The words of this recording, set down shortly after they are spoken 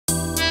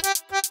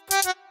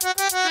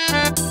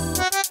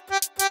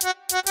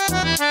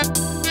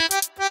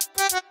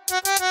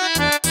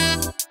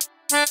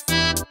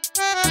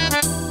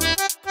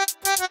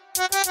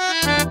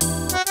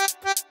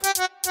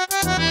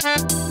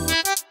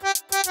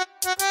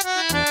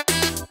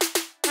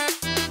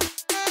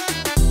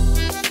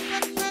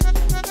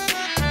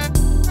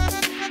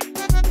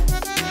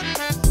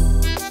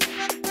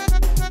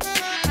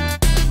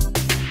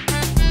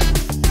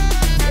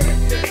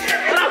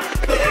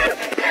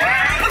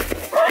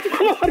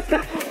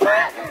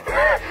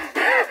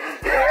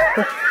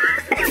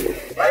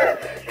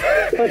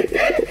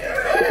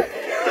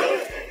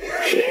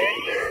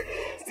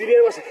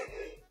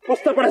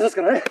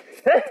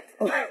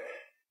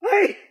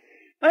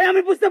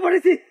আমি বুঝতে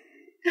পারছি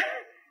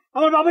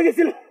আমার বাবা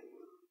গেছিল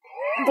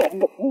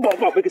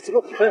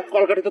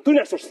কলকাতায় তো তুই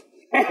আসছিস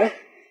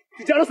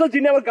তুই জানোস না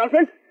যিনি আমার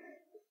গার্লফ্রেন্ড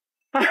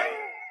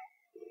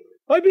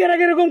ওই বিয়ের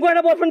আগে এরকম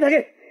কয়টা বয়ফ্রেন্ড থাকে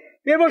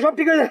বিয়ের পর সব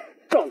ঠিক হয়ে যায়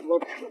চল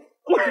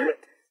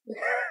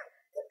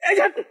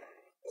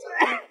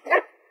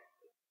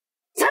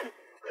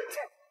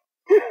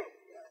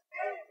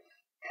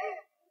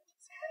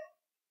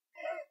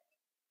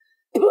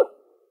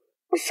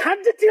শার্ট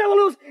যে চিরা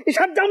বলোস এই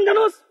শার্ট দাম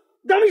জানোস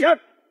দামি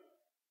শার্ট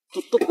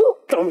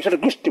দামি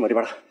শার্টের গোষ্ঠী মারি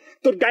বাড়া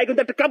তোর গায়ে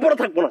কিন্তু একটা কাপড়ও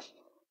থাকবো না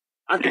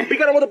আর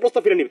বিকারের মধ্যে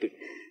প্রস্তাব ফিরে নিবি তুই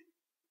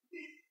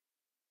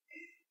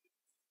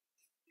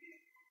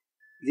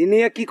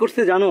জিনিয়া কি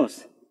করছে জানোস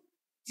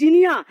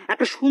জিনিয়া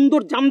একটা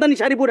সুন্দর জামদানি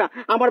শাড়ি পরা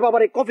আমার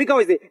বাবারে কফি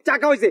খাওয়াইছে চা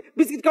খাওয়াইছে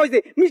বিস্কিট খাওয়াইছে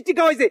মিষ্টি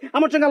খাওয়াইছে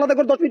আমার সঙ্গে আলাদা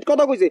করে 10 মিনিট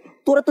কথা কইছে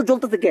তোরা তো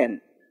জ্বলতেছে কেন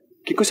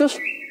কি কইছস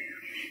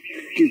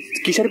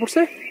কি শাড়ি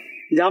পরছে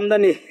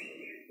জামদানি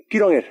কি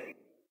রঙের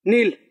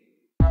নীল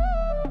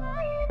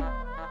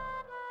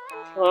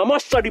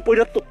আমার শাড়ি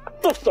পরে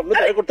তোর সামনে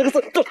দেখা করতে গেছে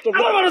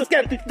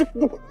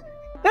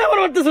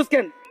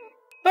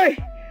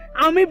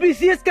আমি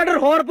বিসিএস ক্যাডার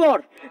হওয়ার পর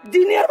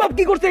জিনিয়ার বাপ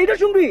কি করছে এটা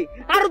শুনবি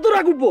আরো তো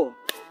রাগ উঠবো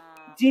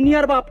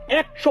জিনিয়ার বাপ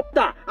এক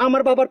সপ্তাহ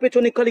আমার বাবার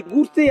পেছনে খালি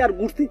ঘুরতে আর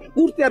ঘুরতে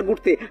ঘুরতে আর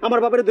ঘুরতে আমার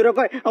বাবার ধরে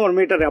কয় আমার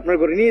মেয়েটারে আপনার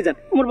ঘরে নিয়ে যান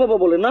আমার বাবা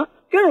বলে না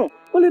কেন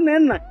বলে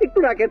নেন না একটু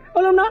রাখেন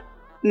বললাম না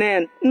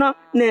নেন না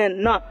নেন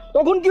না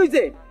তখন কি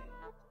হয়েছে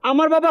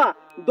আমার বাবা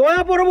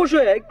দয়া পরবশ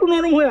হয়ে একটু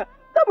নরম হয়ে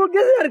তারপর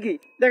গেছে আর কি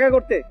দেখা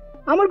করতে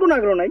আমার কোনো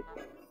আগ্রহ নাই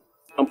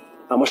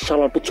আমার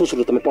শালার পুত্র ছিল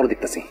তুমি পরে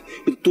দেখতেছি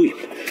কিন্তু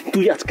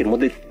তুই আজকের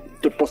মধ্যে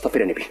তোর প্রস্তাব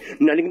ফিরে নিবি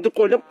নাহলে কিন্তু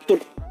কইলাম তোর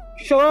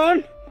শোন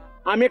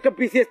আমি একটা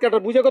বিসিএস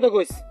কাটার বুঝে কথা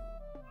কইস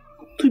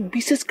তুই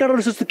বিসিএস কাটার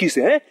হইছিস তো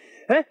কিসে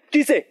হ্যাঁ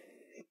কিসে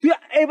তুই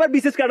এবার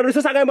বিসিএস কাটার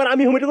হইছিস আগামীবার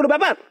আমি হইতে কোনো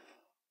ব্যাপার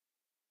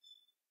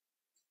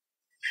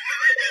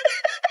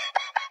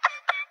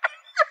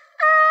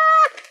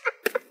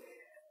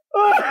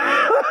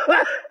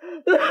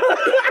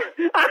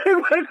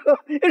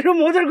এসব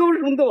মজার খবর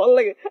শুনতে ভালো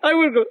লাগে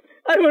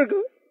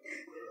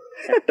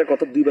একটা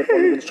কথা দুইবার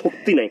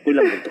শক্তি নাই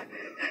কইলাম কিন্তু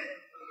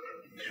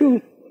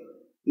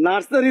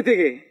নার্সারি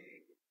থেকে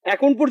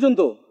এখন পর্যন্ত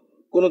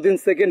কোনোদিন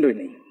সেকেন্ড হই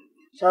নাই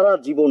সারা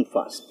জীবন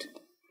ফার্স্ট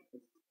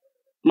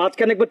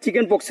মাঝখানে একবার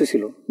চিকেন পক্সে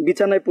ছিল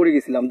বিছানায় পড়ে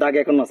গেছিলাম দাগ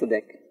এখন আছে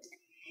দেখ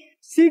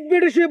সিক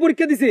বেডে শুয়ে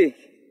পরীক্ষা দিছি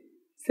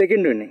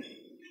সেকেন্ড হই নাই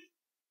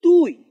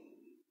তুই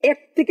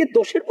 1 থেকে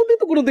 10-এর মধ্যে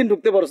তো কোনোদিন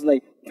ঢুকতে পারছ নাই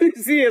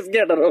বিসিএস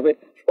ক্যাডার হবে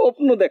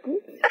স্বপ্ন দেখো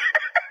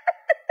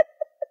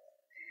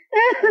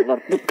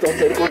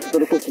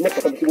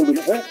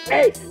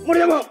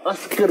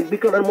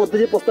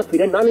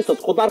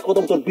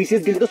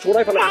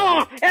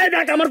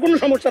আমার কোনো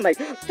সমস্যা নাই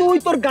তুই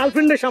তোর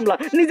গার্লফ্রেন্ডের সামলা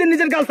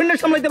নিজের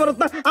গার্লফ্রেন্ডের সামলাইতে পারত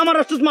না আমার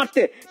রাষ্ট্র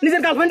মারতে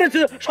নিজের গার্লফ্রেন্ডের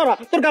সরা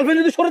তোর গার্লফ্রেন্ড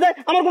যদি সরে দেয়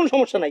আমার কোনো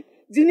সমস্যা নাই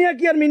জিনিয়া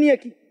কি আর মিনিয়া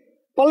কি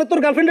পারলে তোর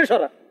গার্লফ্রেন্ডের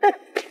সরা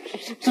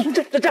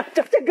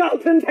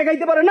গার্লফ্রেন্ড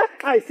ঠেকাইতে পারে না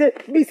আইসে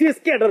বিসিএস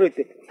ক্যাডার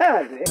হইতে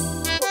হ্যাঁ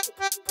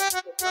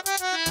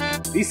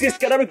বিসিএস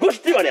ক্যাডার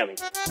গোষ্ঠী মানে আমি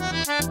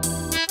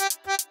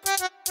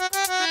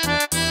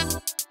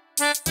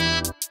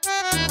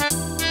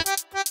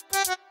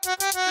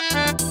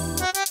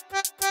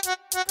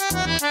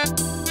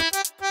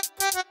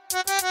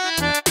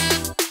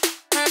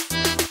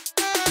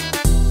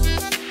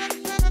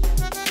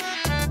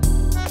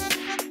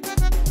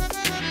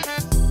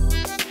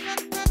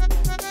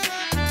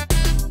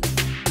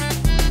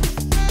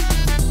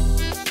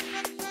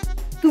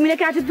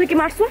আজব থেকে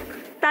মারছো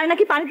তাই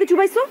নাকি পানিতে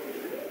চুবাইছো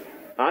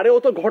আরে ও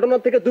তো ঘটনা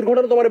থেকে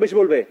দুর্ঘটনা তোমার বেশি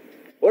বলবে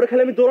ওরে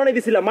খালি আমি দৌড়ানি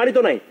দিছিলাম মারি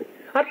তো নাই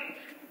আর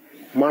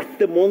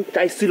মারতে মন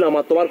চাইছিল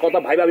আমার তোমার কথা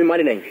ভাইবে আমি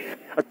মারি নাই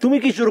আর তুমি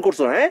কি শুরু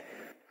করছো হ্যাঁ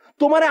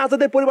তোমার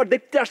আজাদের পরিবার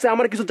দেখতে আসছে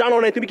আমার কিছু জানো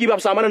নাই তুমি কি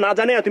ভাবছো আমার না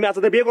জানে তুমি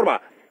আজাদের বিয়ে করবা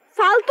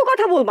ফালতু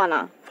কথা বলবা না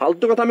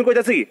ফালতু কথা আমি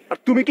কইতাছি আর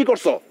তুমি কি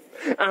করছো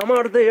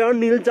আমার দেয়া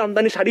নীল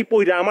জামদানি শাড়ি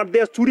পইরা আমার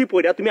দেয়া চুড়ি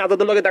পইরা তুমি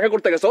আজাদের লগে দেখা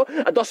করতে গেছো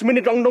আর 10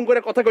 মিনিট রং ডং করে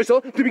কথা কইছো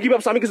তুমি কি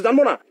ভাবছো আমি কিছু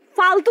জানবো না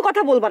ফালতু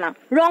কথা বলবা না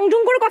রং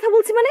ডং করে কথা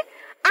বলছি মানে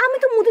আমি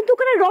তো মুদির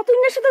দোকানের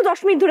রতনের সাথে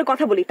 10 মিনিট ধরে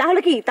কথা বলি তাহলে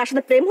কি তার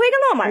সাথে প্রেম হয়ে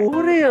গেল আমার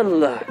ওরে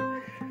আল্লাহ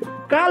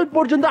কাল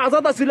পর্যন্ত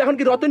আজাদ আছিল এখন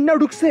কি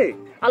রতনটাও ঢুকছে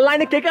আর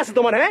লাইনে কে কে আছে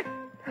তোমার হ্যাঁ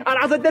আর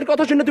আজাদের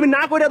কথা শুনে তুমি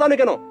না কইরা দাও না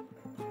কেন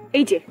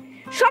এই যে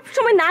সব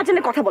সময় না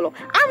জেনে কথা বলো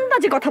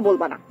আন্দাজে কথা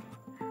বলবা না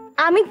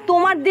আমি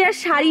তোমার দেয়া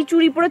শাড়ি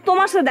চুড়ি পরে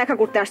তোমার সাথে দেখা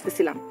করতে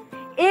আসতেছিলাম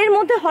এর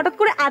মধ্যে হঠাৎ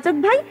করে আজাদ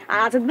ভাই আর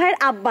আজাদ ভাইয়ের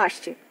আব্বা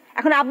আসছে।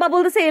 এখন আব্বা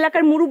বলতেছে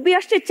এলাকার মুরব্বী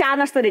আসছে, চা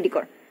নাস্তা রেডি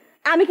কর।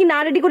 আমি কি না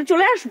রেডি করে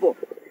চলে আসবো?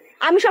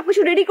 আমি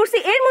সবকিছু রেডি করছি,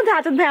 এর মধ্যে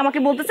আজাদ ভাই আমাকে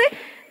বলতেছে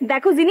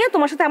দেখো জিনিয়া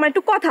তোমার সাথে আমার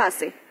একটু কথা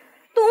আছে।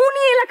 তো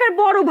উনি এলাকার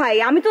বড় ভাই,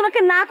 আমি তো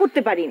ওনাকে না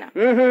করতে পারি না।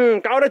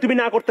 কাউরে তুমি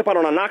না করতে পারো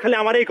না, না খালি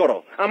আমারই করো,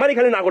 আমারই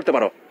খালি না করতে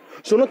পারো।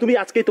 শোনো, তুমি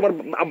আজকে তোমার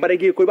আব্বারে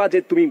গিয়ে কইবা যে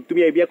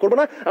তুমি এই বিয়ে করবে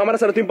না, আমার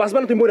সাথে তুমি বাঁচবে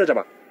না, তুমি মরে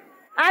যাবা।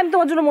 আমি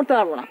তোমার জন্য মরতে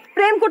পারবো না,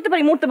 প্রেম করতে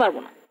পারি, মরতে পারবো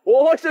না। ও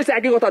হচ্ছে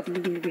একই কথা,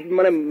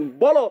 মানে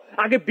বলো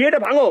আগে বিয়েটা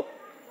ভাঙো।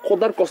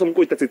 খোদার কসম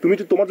কইতেছি, তুমি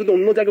যদি তোমার যদি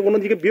অন্য জায়গায় কোনো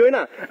দিকে বিয়ে হয়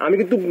না, আমি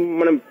কিন্তু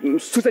মানে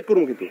সুইসাইড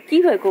করবো। কিন্তু কি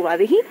হয় করবা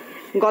দেখি?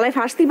 গলায়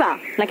ফাঁস দিবা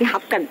নাকি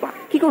হাত কাটবা,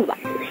 কি করবা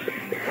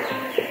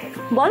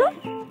বলো?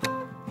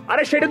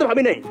 আরে সেটা তো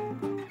ভাবি নাই।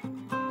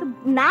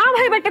 না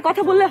ভাই, একটা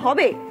কথা বললে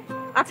হবে?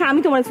 আচ্ছা আমি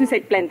তোমার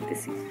সুইসাইড প্ল্যান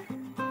দিতেছি।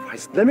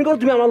 ফাইজলামি করো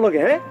তুমি আমার লগে?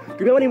 হ্যাঁ,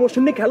 তুমি আমার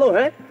ইমোশন নিয়ে খেলো।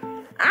 হ্যাঁ,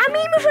 আমি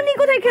ইমোশন নিয়ে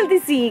কোথায়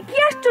খেলতেছি? কি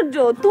আশ্চর্য,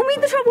 তুমি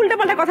তো সব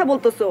উল্টাপাল্টা কথা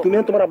বলতেছো। তুমি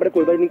তোমার আব্বারে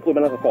কইবা নি, কইবে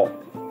না কও?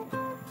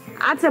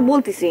 আচ্ছা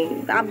বলতেছি,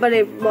 আব্বারে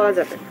বলা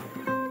যাবে।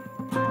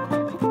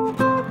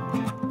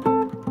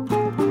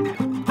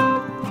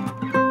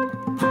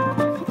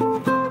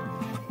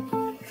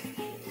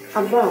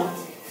 আব্বা,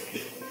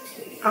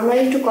 আমার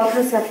একটু কথা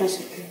আছে আপনার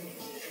সাথে।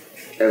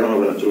 এখন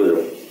হবে না, চলে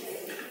যাবো।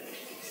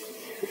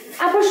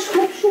 আবার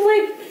সবসময়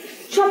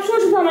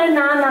শুধু আমার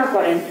না না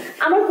করেন।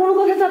 আমার কোনো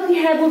কথা তো আপনি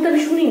হ্যাঁ বলতে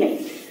আমি শুনি নাই।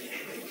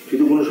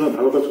 কিন্তু কোনো সময়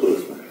ভালো কাজ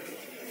করিস না,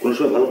 কোনো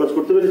সময় ভালো কাজ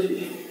করতে পেরেছিস?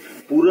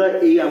 পুরা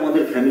এই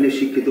আমাদের ফ্যামিলির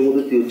শিক্ষিত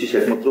মধ্যে তুই হচ্ছিস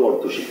একমাত্র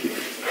অর্ধ শিক্ষিত।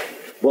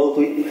 বল,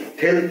 তুই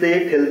ঠেলতে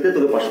ঠেলতে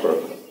তোকে পাশ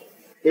করাতো,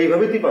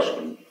 এইভাবে তুই পাশ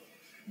করবি।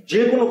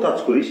 যে কোনো কাজ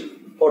করিস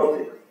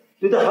অর্ধে,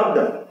 তুই তো হাফ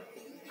ডান।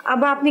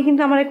 আবার আপনি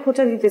কিন্তু আমার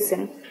খোঁচা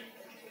দিতেছেন,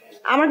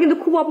 আমার কিন্তু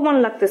খুব অপমান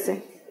লাগতেছে।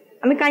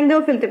 আমি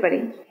কাইন্দেও ফেলতে পারি।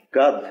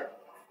 কাঁদ,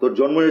 তোর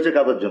জন্ম হয়েছে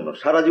কাঁদার জন্য,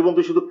 সারা জীবন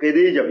তুই শুধু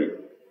কেঁদেই যাবি।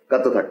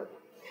 কাঁদতে থাক।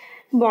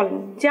 বলেন,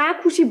 যা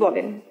খুশি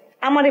বলেন,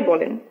 আমারে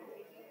বলেন।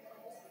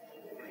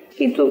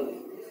 কিন্তু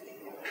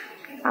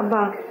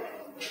আব্বা,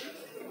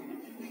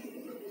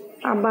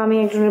 আমি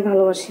একজনের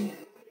ভালোবাসি।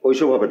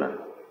 ওইসব হবে না।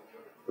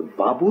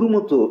 বাবুর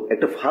মতো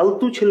একটা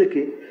ফালতু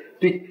ছেলেকে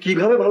তুই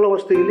কিভাবে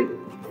ভালোবাসতে গেলি?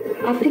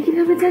 আপনি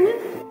কিভাবে জানেন?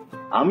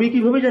 আমি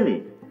কিভাবে জানি?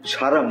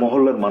 সারা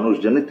মহল্লার মানুষ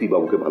জানে তুই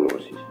বাবুকে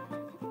ভালোবাসিস,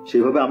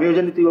 সেভাবে আমিও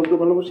জানি তুই বাবুকে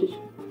ভালোবাসিস।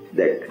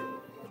 দেখ,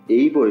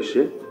 এই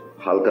বয়সে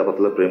হালকা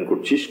পাতলা প্রেম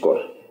করছিস কর,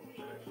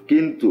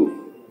 কিন্তু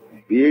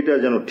বিয়েটা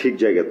যেন ঠিক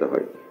জায়গাতে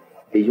হয়।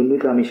 এই জন্যই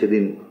তো আমি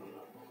সেদিন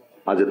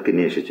আজাদকে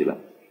নিয়ে এসেছিলাম।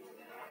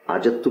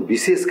 আজাদ তো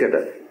বিসিএস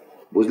ক্যাডার,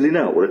 বুঝলি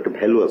না? ওর একটা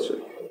ভ্যালু আছে।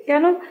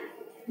 কেন,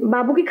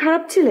 বাবু কি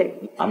খারাপ ছেলে?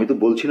 আমি তো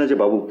বলছি না যে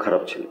বাবু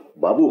খারাপ ছেলে,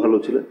 বাবু ভালো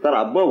ছেলে, তার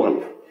আব্বাও ভালো,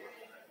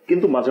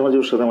 কিন্তু মাঝে মাঝে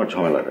ওর সাথে আমার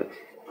ঝামেলা হয়।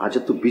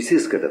 আজাদ তো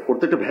বিসিএস ক্যাডার, ওর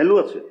তো একটা ভ্যালু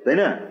আছে, তাই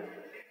না?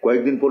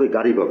 কয়েকদিন পরে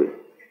গাড়ি পাবে,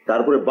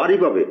 তারপরে বাড়ি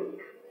পাবে,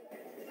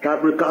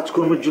 তারপরে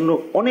কাজকর্মের জন্য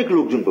অনেক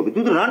লোকজন পাবে।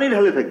 তুই তো রানীর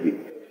হালে থাকবি।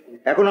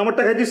 এখন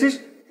আমারটা খাইতেছিস,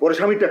 পরে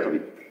স্বামীরটা খাবি।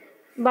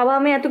 বাবা,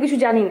 আমি এত কিছু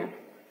জানি না।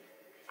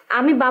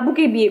 আমি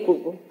বাবুকে বিয়ে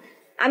করব,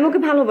 আমি ওকে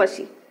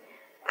ভালোবাসি।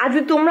 আর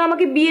যদি তোমরা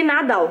আমাকে বিয়ে না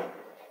দাও,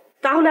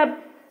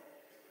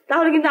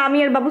 তাহলে কিন্তু আমি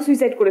আর বাবু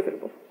সুইসাইড করে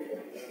ফেলবো।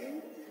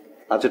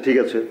 আচ্ছা ঠিক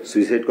আছে,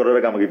 সুইসাইড করার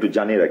আগে আমাকে একটু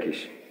জানিয়ে রাখিস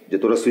যে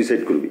তোরা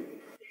সুইসাইড করবি।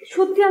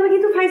 সত্যি আমি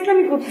কিন্তু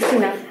ফাইজলামি করতেছি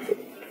না।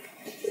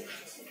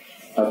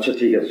 আচ্ছা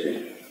ঠিক আছে,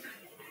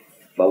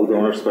 বাবু তো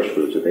অনার্স পাস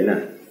করেছে, তাই না?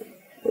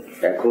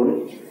 এখন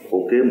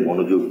ওকে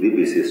মনোযোগ দিয়ে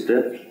বিসিএসটা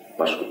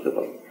পাস করতে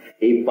পারো।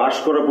 এই পাস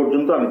করা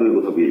পর্যন্ত আমি তোকে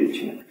কোথাও বিয়ে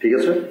দিচ্ছি না, ঠিক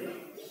আছে?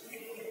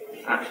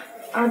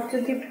 আর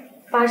যদি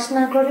পাস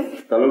না করে?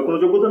 তাহলে কোনো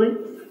যোগ্যতা নেই।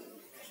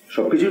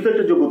 সবকিছুই তো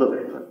একটা যোগ্যতা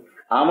থাকে।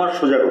 আমার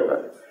সোজা কথা,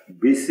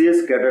 বিসিএস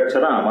ক্যাডার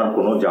ছাড়া আমার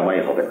কোনো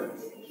জামাই হবে না,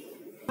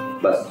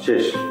 বাস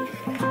শেষ।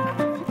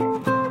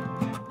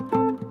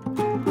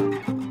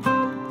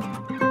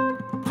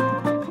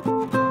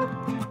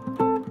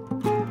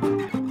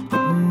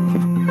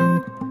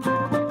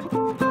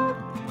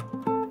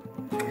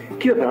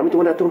 কি ব্যাপার? আমি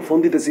তোমার এতক্ষণ ফোন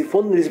দিতেছি,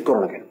 ফোন রিসিভ করো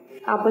না কেন?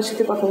 আব্বার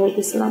সাথে কথা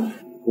বলতেছিলাম।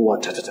 ও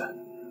আচ্ছা আচ্ছা।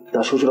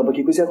 তার শ্বশুর আব্বা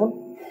কি কইছে এখন?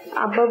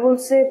 আব্বা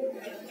বলছে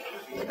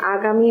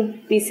আগামী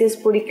বিসিএস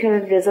পরীক্ষার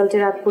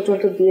রেজাল্টের আগ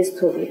পর্যন্ত বিয়ে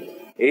স্থগিত।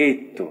 এই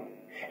তো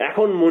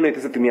এখন মনে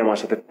হইতেছে তুমি আমার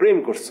সাথে প্রেম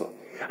করছো,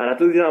 আর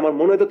এতদিন আমার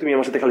মনে হইতো তুমি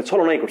আমার সাথে খালি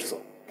ছলনাই করছো।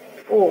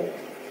 ও,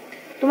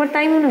 তোমার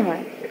তাই মনে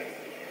হয়?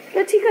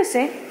 ঠিক আছে,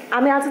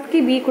 আমি আজাদকে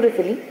বিয়ে করে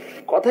ফেলি।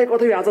 কথায়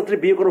কথায় আজাদরে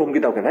বিয়ে করে হুমকি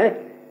দাও কেন? হ্যাঁ,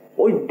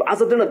 ওই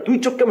আজাদের না দুই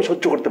চোখকে আমি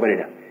সহ্য করতে পারি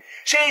না।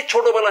 সেই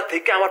ছোটবেলা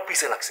থেকে আমার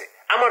পিছে লাগছে,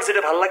 আমার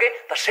যেটা ভাল লাগে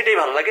তার সেটাই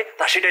ভাল লাগে,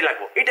 তার সেটাই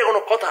লাগবো, এটা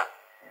কোনো কথা?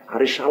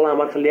 আরে শালা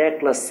আমার খালি এক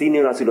ক্লাস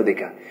সিনিয়র আছিল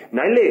দেখা,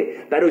 নাইলে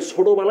তার ওই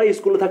ছোটবেলায়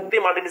স্কুলে থাকতে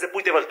মাটির নিচে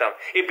পুঁতে ফেলতাম,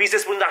 এই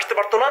বিসিএস পর্যন্ত আসতে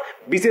পারতো না,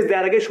 বিসিএস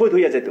দেওয়ার আগে শহীদ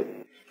হইয়া যেত।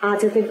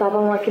 আজাদের বাবা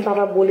মাকে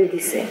বাবা বলে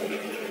দিছে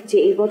যে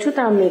এই বছর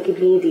তার মেয়েকে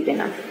বিয়ে দিবে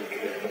না।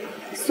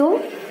 সো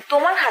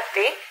তোমার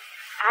হাতে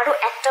আরো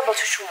একটা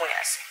বছর সময়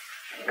আছে,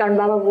 কারণ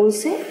বাবা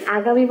বলছে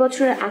আগামী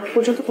বছরের আগ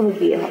পর্যন্ত কোনো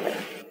বিয়ে হবে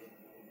না।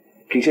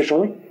 কিসের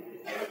সময়?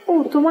 ও,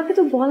 তোমাকে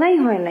তো বলাই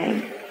হয় নাই।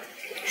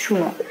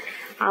 শুনো,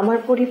 আমার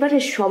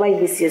পরিবারের সবাই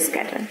বিসিএস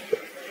ক্যাডার।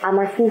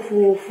 আমার ফুফু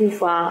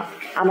ফুফা,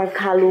 আমার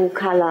খালু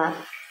খালা,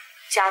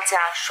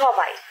 চাচা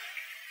সবাই।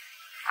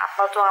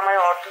 আব্বা তো আমার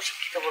অর্ধ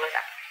শিক্ষিত বলে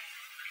ডাকে।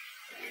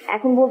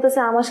 এখন বলতেছে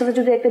আমার সাথে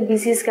যদি একটা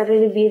বিসিএস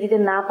ক্যাডারের বিয়ে দিতে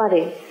না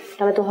পারে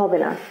তাহলে তো হবে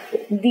না,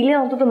 দিলে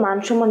অন্তত মান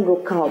সম্মান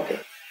রক্ষা হবে।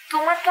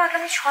 তোমার তো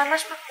আগামী 6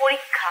 মাস পর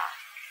পরীক্ষা।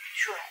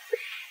 শোনো,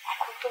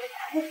 এখন তুমি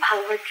খুব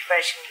ভালোভাবে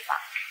প্রিপারেশন নিবা।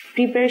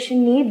 প্রিপারেশন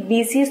নিয়ে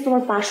বিসিএস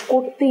তোমার পাস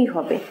করতেই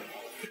হবে,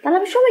 তাহলে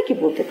আমি সবাইকে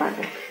বলতে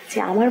পারবো যে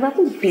আমার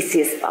বাবু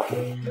বিসিএস বাবু।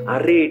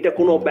 আরে এটা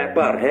কোনো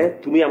ব্যাপার? হ্যাঁ,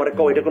 তুমি আমার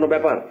কও এটা কোনো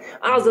ব্যাপার?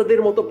 আজাদের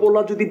মতো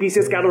পোলা যদি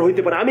বিসিএস ক্যাডার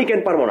হইতে পারে, আমি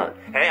কেন পারবো না?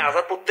 হ্যাঁ,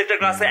 আজাদ প্রত্যেকটা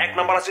ক্লাসে 1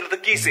 নাম্বার আসছিল তো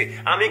কিছে,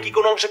 আমি কি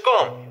কোনো অংশে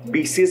কম?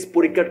 বিসিএস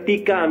পরীক্ষার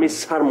টিকা আমি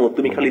ছাড়মু,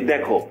 তুমি খালি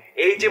দেখো।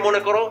 এই যে মনে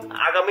করো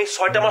আগামী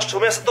 6টা মাস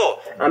সময় আছে তো,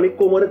 আমি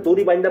কোমরে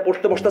দড়ি বাইন্দা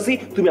পড়তে বসতাছি,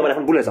 তুমি আমার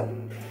এখন ভুলে যাও।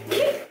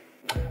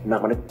 না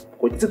মানে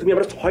কইতেছে তুমি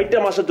আমরা 6টা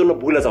মাসের জন্য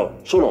ভুলে যাও।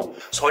 শোনো,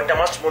 6টা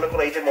মাস মনে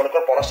করো এই যে মনে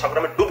করো পড়ার সাগরে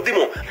আমি ডুব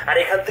দিমু, আর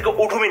এখান থেকে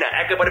উঠুমি না,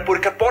 একেবারে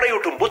পরীক্ষার পরেই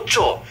উঠুম,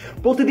 বুঝছো?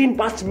 প্রতিদিন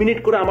 5 মিনিট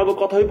করে আমাকে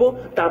কথা হইব,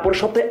 তারপর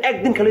সপ্তাহে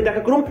একদিন খালি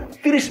দেখা করুম,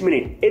 30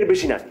 মিনিট, এর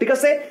বেশি না, ঠিক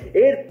আছে?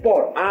 এরপর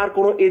আর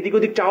কোনো এদিক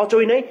ওদিক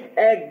চাওয়াচাই নাই,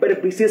 একবারে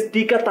বিশেষ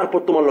টিকা, তারপর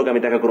তোমার লগে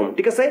আমি দেখা করুম,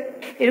 ঠিক আছে?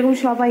 এরকম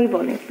সবাই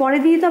বলে, পরে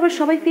দিয়ে তো আবার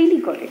সবাই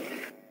ফেলই করে।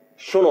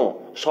 শোনো,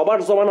 সবার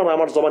জবান আর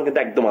আমার জবান কিন্তু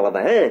একদম আলাদা।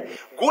 হ্যাঁ,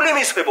 গুলি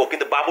মিস হইব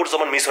কিন্তু বাবুর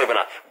জবান মিস হইবে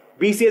না।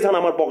 বিসিএস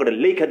আমার পকেটে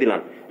লেখা দিলাম,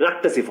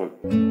 রাখতেছি ফোন।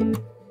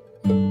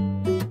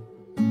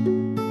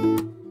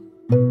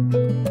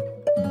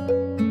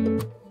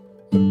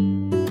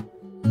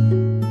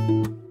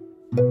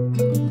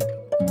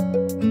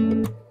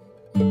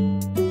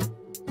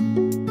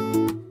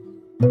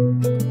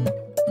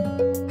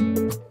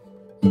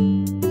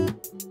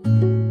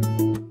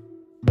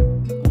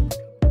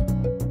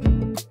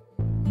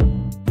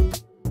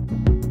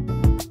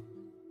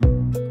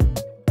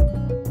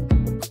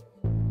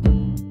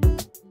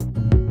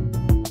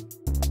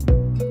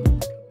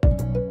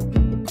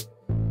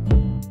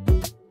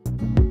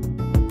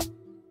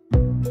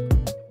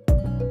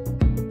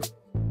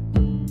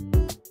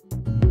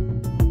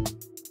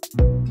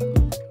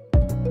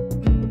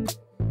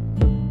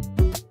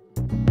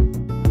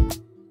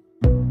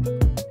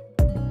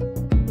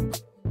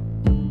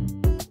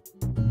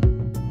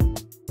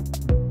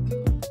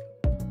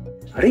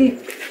 আরে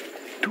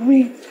তুমি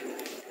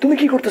তুমি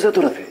কি করতেছ এত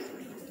রাতে?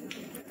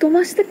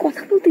 তোমার সাথে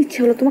কথা বলতে ইচ্ছে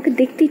হলো, তোমাকে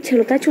দেখতে ইচ্ছে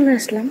হলো, তাই চলে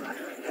আসলাম।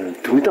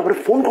 তুমি তো আমার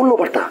ফোন করলো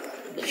পারতা।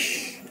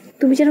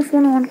 তুমি যেন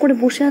ফোন অন করে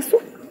বসে আছো।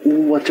 ও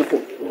আচ্ছা,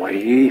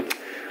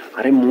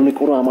 আরে মনে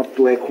করো আমার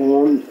তো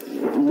এখন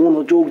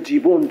মনোযোগ,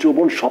 জীবন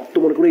যৌবন সব তো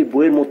মনে করো এই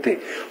বইয়ের মধ্যে,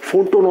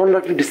 ফোন টোন অন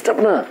রাখলে ডিস্টার্ব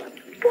না?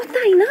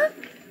 তাই না?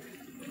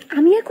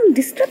 আমি এখন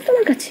ডিস্টার্ব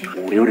তোমার কাছে?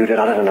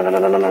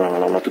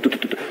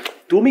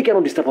 তুমি কেন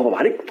ডিস্টার্ব হবো?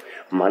 আরে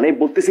মানে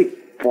বলতেছি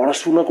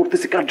পড়াশোনা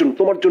করতেছি কার জন্য?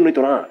 তোমার জন্যই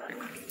তো না?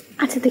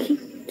 আচ্ছা দেখি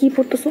কি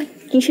পড়তেছো,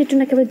 কিসের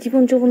জন্য একেবারে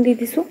জীবন যৌবন দিয়ে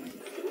দিছো?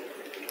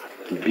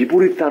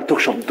 বিপরীতার্থক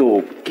শব্দ,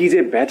 কি যে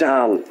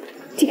ভেজাল।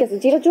 ঠিক আছে,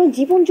 যেটার জন্য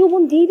জীবন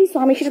যৌবন দিয়ে দিছো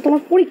আমি সেটা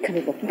তোমার পরীক্ষা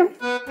নেব।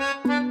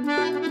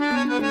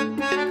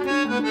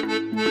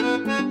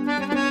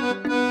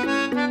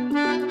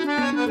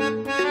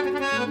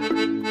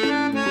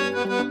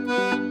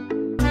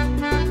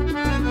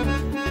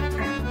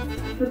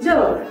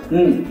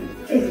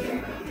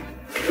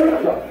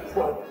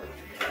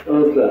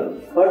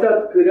 হঠাৎ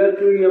করে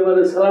তুই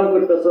আমাদের সালাম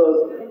করতেছ?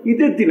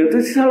 ঈদের দিনে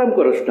তুই সালাম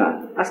করস না,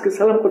 আজকে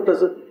সালাম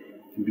করতেছ?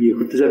 বিয়ে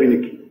করতে যাবি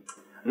নাকি?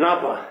 না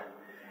আপা,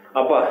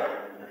 আপা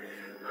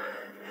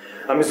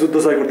আমি যুদ্ধ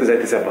জয় করতে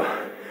যাইতেছি আপা,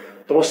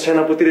 তোমার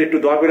সেনাপতির একটু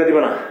দোয়া করে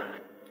দিবে না?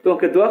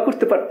 তোমাকে দোয়া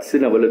করতে পারতেছি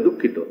না বলে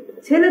দুঃখিত।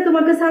 ছেলে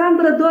তোমাকে সালাম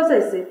করে দোয়া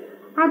চাইছে,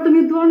 আর তুমি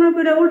দোয়া না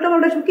করে উল্টা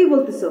পাল্টা সব কি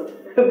বলতেছো?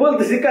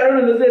 বলতেছি কারণ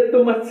হলো যে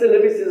তোমার ছেলে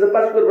বিসিএস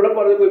পাস করবে না,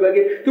 পরে কইবা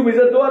কি তুমি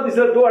যে দোয়া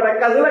দিছো দোয়াটা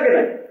কাজে লাগে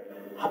না।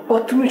 আব্বা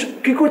তুমি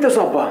কি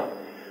কইতেছো? আব্বা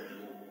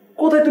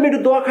কোথায়? তুমি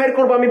একটু দোয়া খায়ের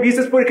করবো, আমি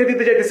বিশেষ পরীক্ষা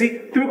দিতে যাইতেছি,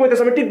 তুমি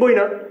কইতেছো আমি টিকবই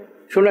না?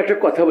 শোনো, একটা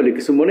কথা বলি,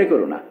 কিছু মনে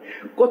করো না।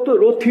 কত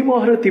রথি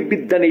মহারথী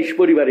বিদ্যান এই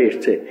পরিবারে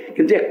এসছে,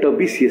 কিন্তু একটা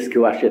বিসিএস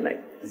কেউ আসে নাই।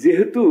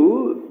 যেহেতু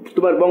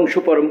তোমার বংশ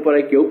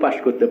পরম্পরায় কেউ পাশ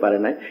করতে পারে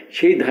না,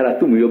 সেই ধারা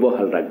তুমিও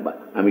বহাল রাখবা,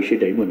 আমি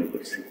সেটাই মনে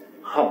করছি।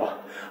 আব্বা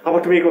আবার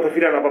তুমি এই কথা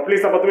ফিরান আব্বা,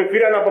 প্লিজ আব্বা, তুমি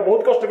ফিরান আব্বা,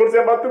 বহুত কষ্ট করছি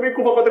আব্বা, তুমি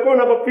খুব কথা কই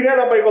না আব্বা, ফিরান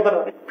আব্বা এই কথাটা।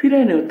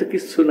 ফিরাই নেওয়ার তো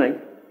কিছু নাই,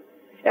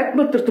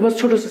 একমাত্র তোমার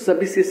ছোট চাচা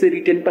বিসিএস এ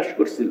রিটেন পাস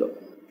করছিল,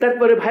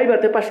 তারপরে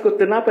ভাইভাতে পাস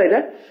করতে না পাইরা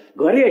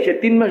ঘরে এসে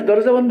 3 মাস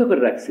দরজা বন্ধ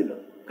করে রাখছিল,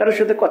 কারোর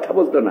সাথে কথা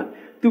বলতো না।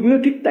 তুমিও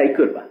ঠিক তাই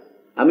করবা,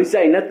 আমি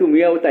চাই না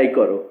তুমিও তাই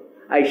করো।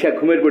 আইসা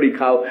ঘুমের বড়ি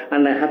খাও আর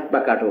না হাত পা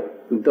কাটো,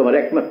 তুমি তোমার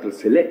একমাত্র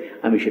ছেলে,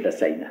 আমি সেটা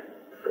চাই না।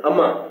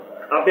 আম্মা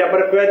আপনি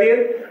আপনার কয়া দিয়ে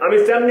আমি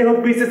যেমনি হোক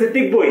বিসিএস এ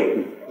টিকবই,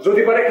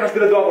 যদি পারে খাস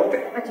দিলে দোয়া করতে।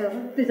 আচ্ছা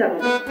তুই যাবো।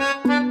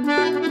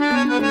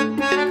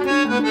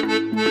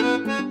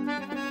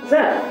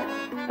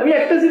 আমি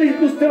একটা জিনিস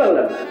বুঝতে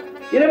পারলাম না,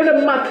 এরা বেটা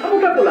মাথা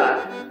মোটা তোলা,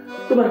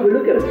 তোমার হইলো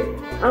কেন?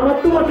 আমার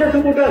তো মাথা এত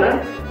মোটা না।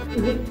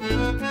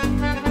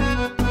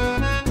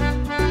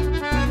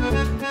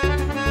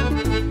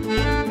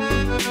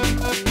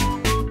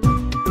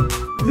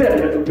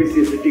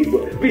 বিসিএস টিকবো,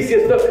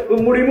 বিসিএস তো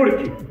মুড়ি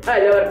মুড়কি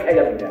আবার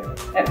খাইলাম না।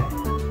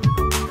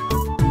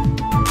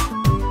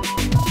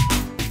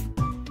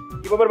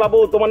 কি ব্যাপার বাবু,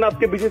 তোমার না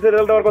আজকে বিসিএস এর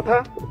রেজাল্ট দেওয়ার কথা?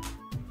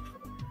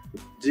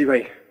 জি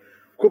ভাই,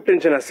 খুব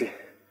টেনশন আছি।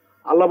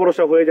 আল্লাহ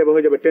ভরসা হয়ে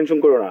যাবে, টেনশন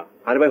করো না।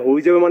 আরে ভাই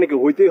হয়ে যাবে মানে কি?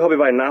 হইতেই হবে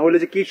ভাই, না হলে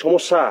যে কি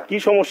সমস্যা। কি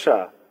সমস্যা?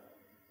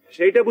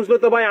 সেইটা বুঝলো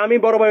তো ভাই, আমি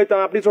বড় ভাই হইতাম,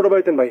 আপনি ছোট ভাই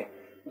হইতেন ভাই।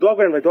 দোয়া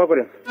করেন ভাই, দোয়া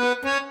করেন।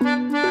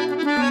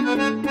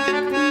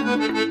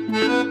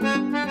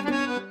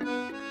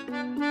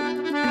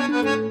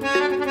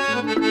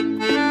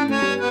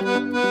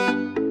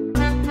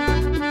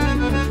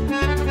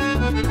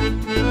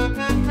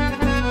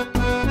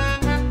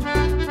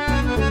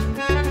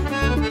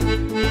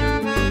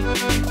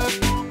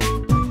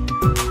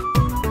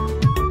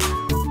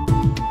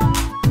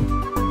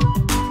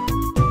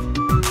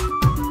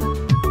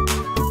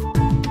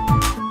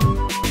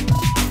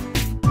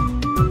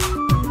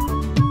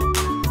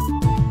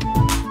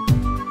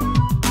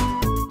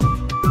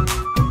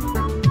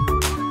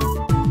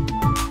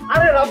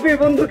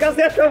 বন্ধুর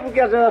কাছে আসো,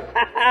 বুকে আসো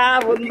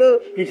বন্ধু।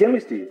 কিসের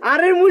মিষ্টি?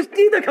 আরে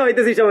মিষ্টি তো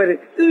খাওয়াইতেছি সবাই।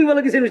 তুমি বলো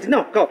কিসের মিষ্টি?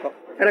 নাও খাও, খাও,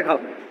 এটা খাও।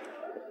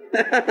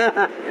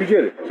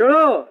 কিসের?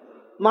 শোনো,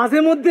 মাঝে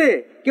মধ্যে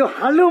কেউ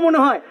হারলেও মনে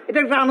হয় এটা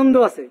একটা আনন্দ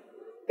আছে।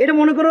 এটা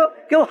মনে করো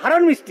কেউ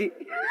হারার মিষ্টি।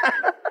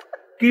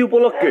 কি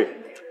উপলক্ষে?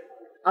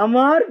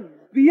 আমার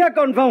বিয়া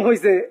কনফার্ম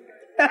হয়েছে।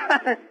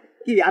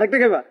 কি আরেকটা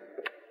খাবা?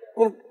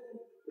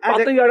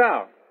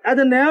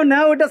 আচ্ছা নাও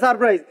নাও, ওটা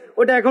সারপ্রাইজ,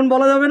 ওটা এখন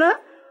বলা যাবে না,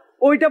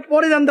 ওইটা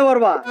পরে জানতে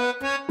পারবা।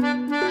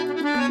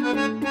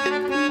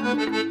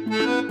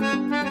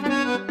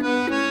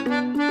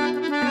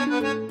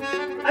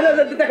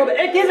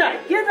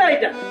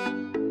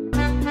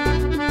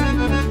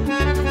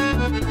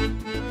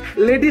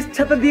 লেডিস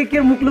ছাতা দিয়ে কি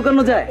মুখ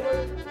লুকানো যায়?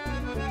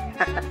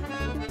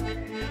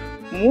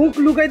 মুখ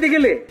লুকাইতে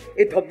গেলে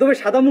এই ধবধবে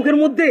সাদা মুখের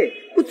মধ্যে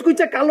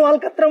কুচকুচা কালো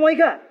আলকাতরা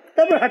মাইকা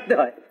তারপর হাঁটতে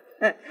হয়।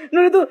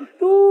 নইলে তো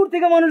দূর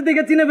থেকে মানুষ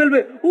দেখে চিনে ফেলবে,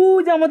 ও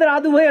যে আমাদের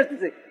আদু ভাই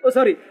আসতেছে, ও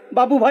সরি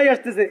বাবু ভাই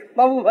আসতেছে,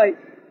 বাবু ভাই,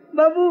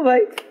 বাবু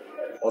ভাই।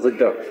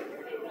 অযোধ্যা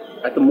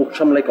এত মুখ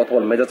সামলাই কথা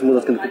বল, মেজাজ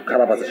মুজাজ কিন্তু খুব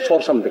খারাপ আছে।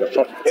 সর সামনে থেকে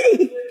সর।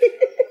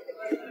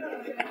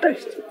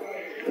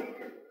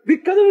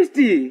 বিখ্যাত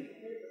মিষ্টি,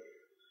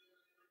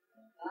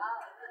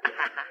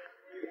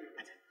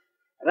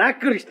 রাগ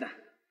করিস না।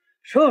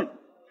 শোন,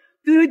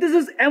 তুই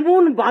হইতেছিস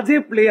এমন বাজে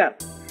প্লেয়ার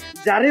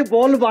যারে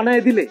বল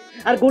বানায় দিলে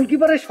আর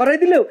গোলকিপারে সরাই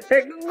দিলেও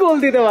গোল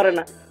দিতে পারে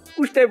না,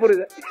 কুষ্টায় পড়ে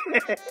যায়।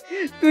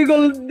 তুই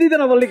গোল দিতে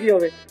না বললে কি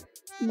হবে?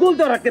 গোল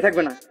তো রাখতে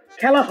থাকবে না,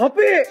 খেলা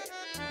হবে,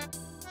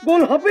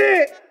 গোল হবে।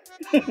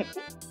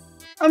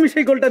 আমি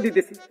সেই গোলটা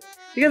দিতেছি,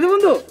 ঠিক আছে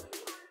বন্ধু?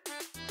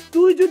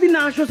 তুই যদি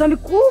না আসোস আমি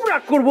খুব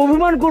রাগ করবো,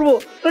 অভিমান করবো,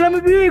 তাহলে আমি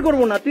বিয়ে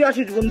করবো না। তুই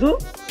আসিস বন্ধু,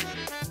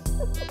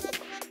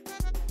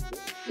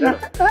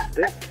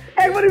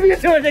 একবারে বিয়ে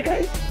সময়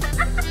দেখাই।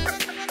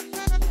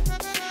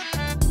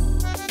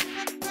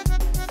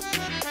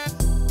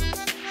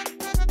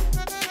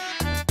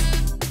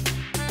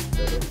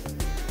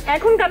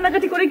 এখন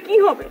কান্নাকাটি করে কি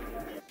হবে?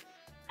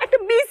 একটা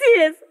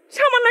বিসিএস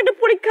সামান্য একটা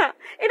পরীক্ষা,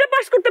 এটা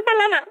পাশ করতে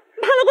পারলা না,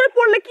 ভালো করে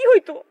পড়লে কি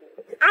হইতো?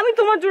 আমি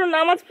তোমার জন্য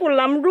নামাজ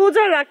পড়লাম,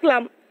 রোজা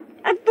রাখলাম,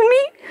 আর তুমি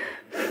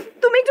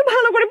একটু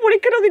ভালো করে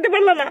পরীক্ষাটা দিতে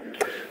পারলা না।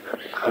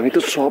 আমি তো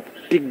সব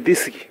ঠিক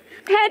দিছি।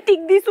 হ্যাঁ ঠিক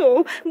দিছো,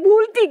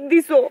 ভুল ঠিক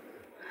দিছো।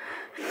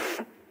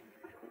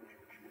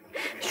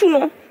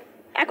 শুনো,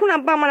 এখন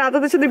আব্বা আমার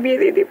আজাদের সাথে বিয়ে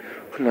দিয়ে দিবে।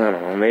 না না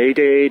না,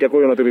 এইটা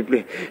করো না তুমি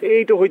প্লিজ।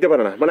 এইটা হইতে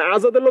পারে না, মানে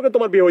আজাদের লোকে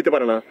তোমার বিয়ে হইতে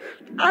পারে না।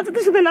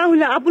 আজাদের সাথে না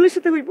হইলে আবুলের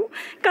সাথে হইব,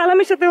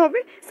 কালামের সাথে হবে,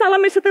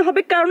 সালামের সাথে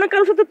হবে, কারো না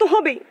কারোর সাথে তো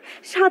হবেই।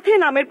 সাথে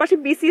নামের পাশে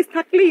বিসিএস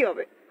থাকলেই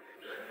হবে।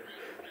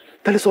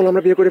 তাহলে চল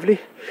আমরা বিয়ে করে ফেলি।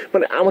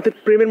 মানে আমাদের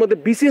প্রেমের মধ্যে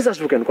বিসিএস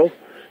আসবো কেন কও?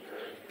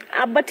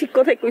 আব্বা ঠিক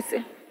কথাই কইছে।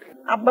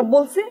 আব্বা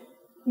বলছে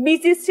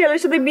বিসিএস ছেলের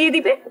সাথে বিয়ে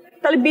দিবে,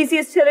 তাহলে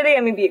বিসিএস ছেলেরই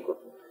আমি বিয়ে করব।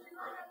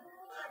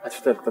 আচ্ছা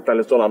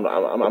তাহলে চল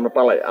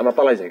আমরা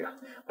পালাই জায়গা,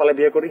 পালাই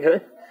বিয়ে করি।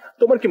 হ্যাঁ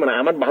তোমার কি মানে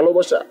আমার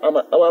ভালোবাসা,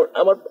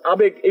 আমার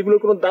আবেগ, এগুলোর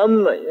কোনো দাম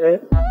নাই? হ্যাঁ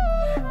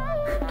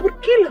তোমার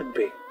কি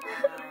লাগবে?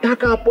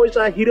 টাকা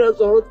পয়সা, হীরা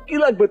জহরত কি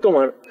লাগবে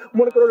তোমার?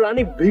 মনে করো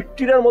রানী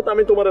ভিক্টোরিয়ার মতো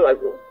আমি তোমারে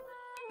রাখবো,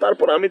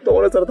 তারপর আমি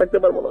তোমার ছাড়া থাকতে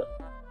পারবো না।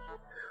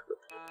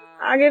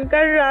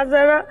 আগেরকার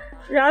রাজারা,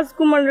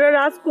 রাজকুমাররা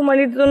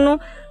রাজকুমারীর জন্য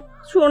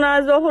সোনা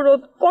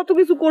জহরত কত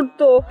কিছু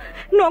করতো,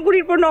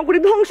 নগরীর পর নগরী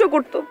ধ্বংস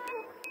করতো।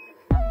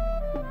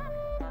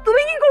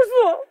 তুমি কি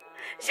করছো?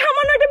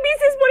 সামান্য একটা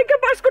বিসিএস পরীক্ষা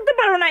পাস করতে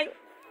পারো নাই।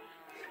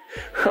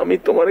 আমি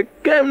তোমারে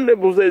কেমনে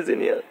বুঝাইছি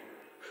নিয়া?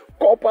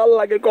 কপাল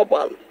লাগে,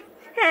 কপাল।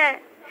 হ্যাঁ,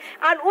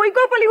 আর ওই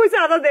কপালই হয়েছে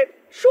আদাদের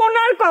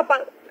সোনার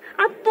কপাল,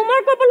 আর তোমার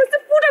কপাল হচ্ছে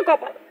ফুটা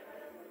কপাল।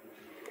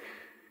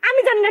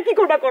 আমি জানি না কি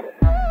করবা করো।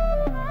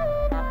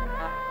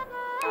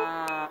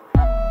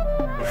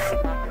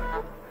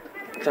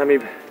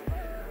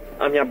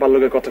 আমি আব্বার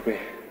লোকে কথা কই।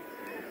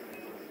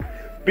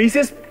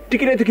 বিসিএস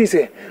টিকিট নিতে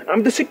কিছে?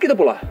 আমি তো শিক্ষিত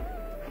পোলা,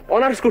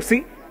 অনার্স করছি।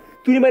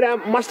 তুই মেরে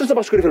মাস্টার্স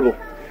পাস করে ফেলবো,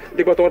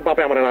 দেখবো তোমার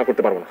বাপে আমার না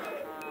করতে পারবো না।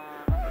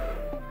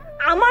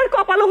 আমার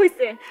কপালও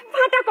হইছে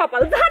ফাটা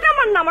কপাল, ঝাঁটা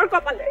মার না আমার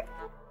কপালে।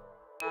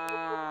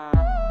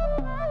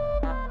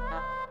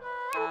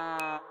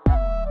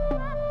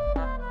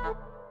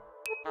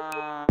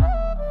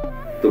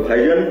 তো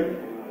ভাইজান,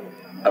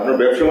 আপনার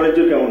ব্যবসা বাণিজ্য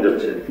কেমন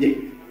যাচ্ছে? জি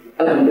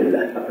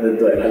আলহামদুলিল্লাহ, আপনাদের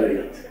দোয়া ভালোই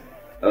যাচ্ছে।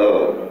 ও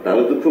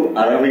তাহলে তো খুব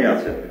আরামেই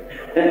আছেন।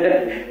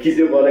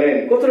 কিছু বলেন,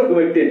 কত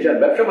রকমের টেনশন,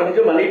 ব্যবসা বাণিজ্য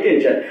মানেই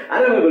টেনশন।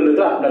 আরামে বললে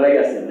তো আপনারাই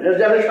আছেন,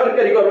 যারা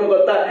সরকারি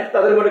কর্মকর্তা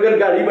তাদের মনে করেন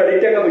গাড়ি বাড়ি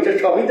টাকা পয়সা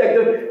সবই তো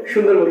একদম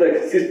সুন্দর মতো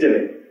সিস্টেমে।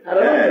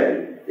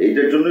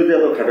 এইটার জন্যই তো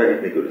এত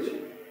খাটাখাটনি করেছি।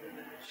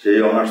 সেই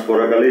অনার্স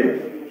পড়াকালীন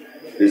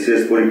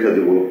বিসিএস পরীক্ষা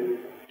দেব,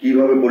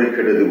 কিভাবে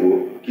পরীক্ষাটা দেব,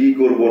 কি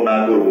করব না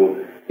করব,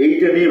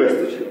 এইটা নিয়ে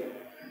ব্যস্ত ছিল।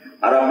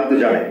 আর আপনি তো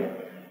জানেন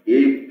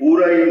এই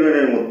পুরা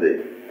ইউনিয়নের মধ্যে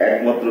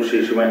একমাত্র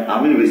সেই সময়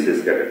আমি বিসিএস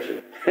ক্যাডার ছিল।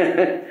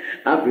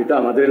 আপনি তো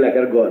আমাদের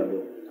এলাকার গর্ব,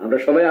 আমরা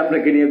সবাই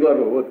আপনাকে নিয়ে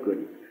গর্ববোধ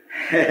করি।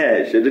 হ্যাঁ,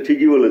 সেটা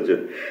ঠিকই বলেছেন।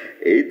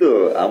 এই তো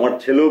আমার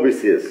ছেলেও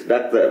বিসিএস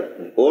ডাক্তার,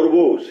 ওর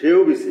বউ সেও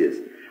বিসিএস,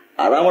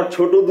 আর আমার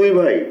ছোট দুই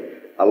ভাই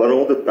আল্লাহর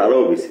মতো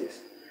তারাও বিসিএস।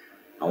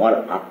 আমার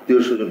আত্মীয়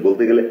স্বজন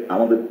বলতে গেলে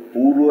আমাদের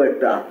পুরো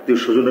একটা আত্মীয়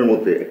স্বজনের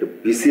মধ্যে একটা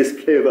বিসিএস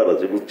ফ্লেভার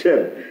আছে, বুঝছেন?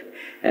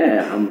 হ্যাঁ,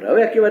 আমরাও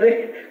একেবারে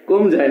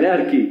কম যায় না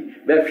আর কি।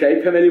 ব্যবসায়ী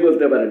ফ্যামিলি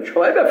বলতে পারেন,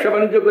 সবাই ব্যবসা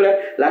বাণিজ্য করে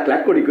লাখ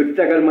লাখ কোটি কোটি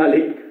টাকার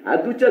মালিক। আর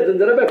দু চারজন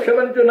যারা ব্যবসা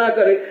বাণিজ্য না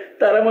করে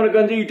তারা মনে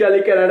করেন যে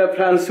Italy, Canada,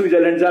 France,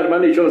 Switzerland,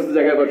 Germany এই সমস্ত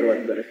জায়গায় বসবাস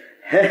করে।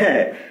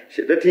 হ্যাঁ,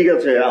 সেটা ঠিক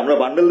আছে, আমরা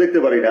বান্ডেল দেখতে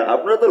পারি না,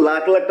 আপনারা তো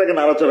লাখ লাখ টাকা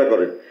নাড়াচাড়া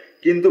করেন।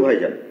 কিন্তু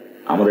ভাইজান,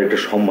 আমাদের একটা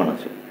সম্মান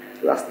আছে।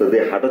 রাস্তা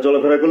দিয়ে হাঁটা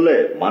চলাফেরা করলে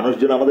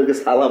মানুষজন আমাদেরকে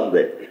সালাম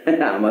দেয়।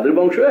 আমাদের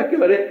বংশ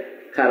একেবারে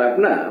খারাপ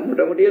না,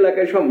 মোটামুটি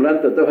এলাকায়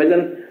সম্ভ্রান্ত। তো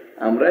ভাইজান,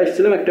 আমরা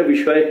এসেছিলাম একটা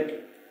বিষয়।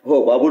 ও,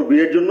 বাবুর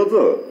বিয়ের জন্য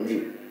তো?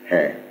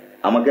 হ্যাঁ,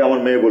 আমাকে আমার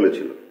মেয়ে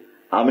বলেছিল,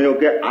 আমি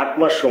ওকে 8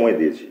 মাস সময়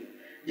দিয়েছি,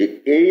 যে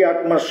এই 8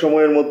 মাস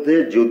সময়ের মধ্যে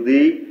যদি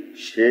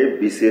সে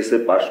বিসিএস এ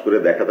পাশ করে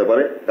দেখাতে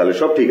পারে তাহলে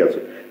সব ঠিক আছে।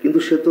 কিন্তু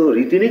সে তো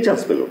রিটেনই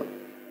চান্স পেল না।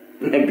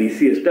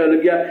 বিসিএসটা হলো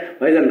গিয়া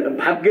ভাইজান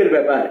ভাগ্যের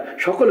ব্যাপার,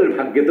 সকলের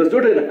ভাগ্যে তো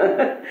জোটে না।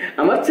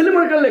 আমার ছেলে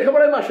মনে করেন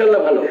লেখাপড়ায়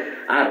মাশাআল্লাহ ভালো,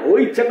 আর ওই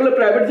ইচ্ছা করলে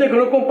প্রাইভেট যে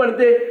কোনো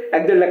কোম্পানিতে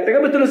 1-1.5 লাখ টাকা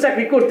বেতনে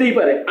চাকরি করতেই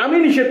পারে। আমি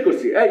নিষেধ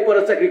করছি, এই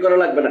পরে চাকরি করা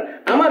লাগবে না,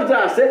 আমার যা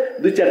আছে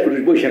 2-4 পুরুষ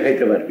বৈশা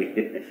খাইতে পারবি।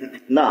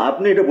 না,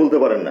 আপনি এটা বলতে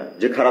পারেন না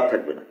যে খারাপ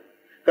থাকবে না,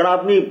 কারণ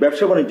আপনি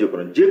ব্যবসা বাণিজ্য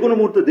করেন, যে কোনো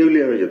মুহূর্তে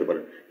দেউলিয়া হয়ে যেতে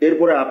পারেন।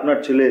 এরপরে আপনার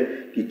ছেলে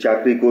কি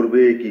চাকরি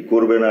করবে কি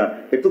করবে না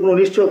এর তো কোনো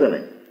নিশ্চয়তা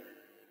নেই।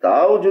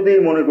 তাও যদি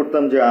মনে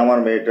করতাম যে আমার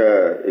মেয়েটা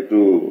একটু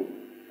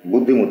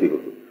বুদ্ধিমতী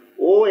হতো,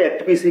 ও এক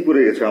পিসই করে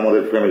গেছে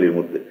আমাদের ফ্যামিলির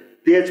মধ্যে,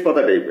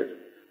 তেজপাতা টাইপের,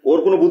 ওর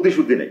কোনো বুদ্ধি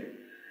শুদ্ধি নেই।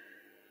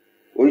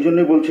 ওই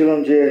জন্যই বলছিলাম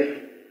যে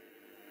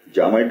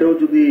জামাইটাও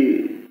যদি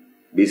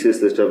বিসিএস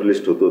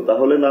এস্টাবলিশড হতো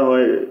তাহলে না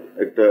হয়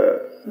একটা।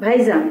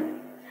 ভাইজান,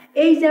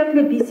 এই যে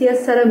আপনি বিসিএস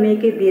ছাড়া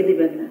মেয়েকে বিয়ে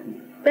দিবেন না,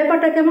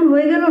 ব্যাপারটা কেমন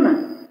হয়ে গেল না?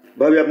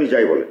 ভাবি, আপনি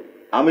যাই বলেন,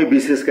 আমি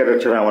বিসিএস ক্যাডার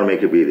ছাড়া আমার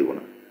মেয়েকে বিয়ে দেবো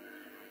না।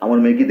 আমার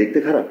মেয়ে কি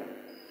দেখতে খারাপ?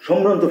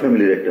 সম্ভ্রান্ত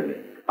ফ্যামিলির একটা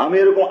মেয়ে। আমি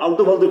এরকম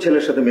আলতু ফালতু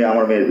ছেলের সাথে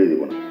আমার মেয়ের বিয়ে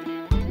দেবো না।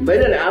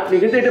 ভাইজান, আপনি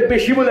কিন্তু এটা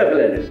বেশি বলে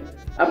ফেলেন।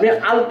 আপনি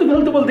আলতু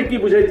ফালতু বলতে কি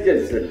বুঝাইতে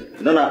চাইছেন?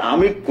 না না,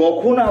 আমি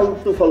কখন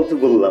আলতু ফালতু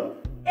বললাম?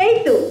 এই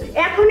তো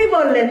এখনই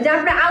বললেন যে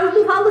আপনি আলতু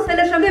ফালতু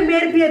ছেলের সঙ্গে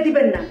মেয়ের বিয়ে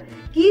দিবেন না।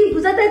 কি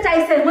বুঝাতে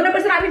চাইছেন? মনে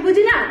করছেন আমি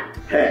বুঝি না?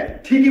 হ্যাঁ,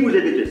 ঠিকই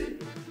বুঝাতে চাইছি।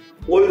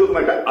 ওই রকম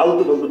একটা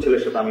আলতু ফালতু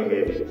ছেলের সাথে আমি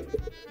মেয়ে বিয়ে দেবো,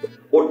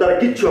 ওর দ্বারা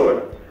কিচ্ছু হবে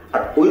না।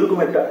 আর ওই রকম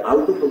একটা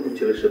আলতু ফালতু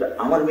ছেলের সাথে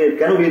আমার মেয়ের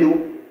কেন বিয়ে দেবো?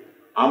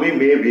 আমি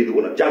মেয়ে বিয়ে দেবো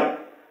না, যান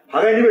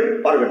ভাগাই নেবেন,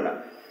 পারবেন না।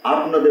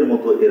 আপনাদের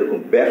মতো এরকম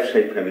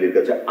ব্যবসায়িক ফ্যামিলির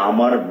কাছে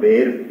আমার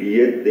মেয়ের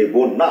বিয়ে দেব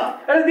না।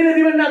 আরে দিনে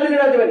দিবেন না, দিনে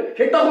না দিবেন,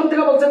 সেই তখন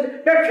থেকে বলছেন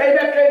ব্যবসায়ী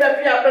ব্যবসায়ী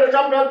ব্যবসায়ী, আপনারা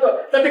সম্ভ্রান্ত।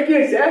 তাতে কি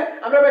হয়েছে?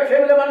 আমরা ব্যবসায়ী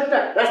বলে মানুষটা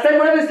রাস্তায়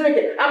মনে হয়েছে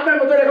নাকি? আপনার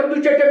মতো এরকম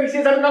 2-4টা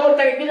বিসিএস আমি নগর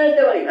থেকে কিনে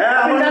দিতে পারি।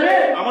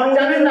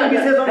 জানেন না?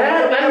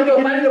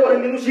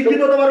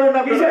 শিক্ষিত হতে পারবেন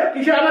না।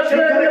 কিসের আমার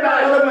ছেলে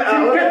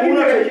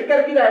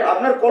শিক্ষার কি দেয়?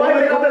 আপনার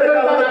কলমের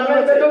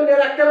বেতন দিয়ে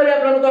রাখতে পারি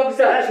আপনার মতো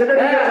অফিসার। সেটা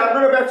ঠিক আছে,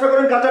 আপনারা ব্যবসা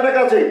করেন, কাঁচা টাকা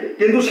আছে,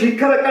 কিন্তু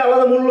শিক্ষার একটা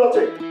আলাদা মূল্য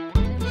আছে।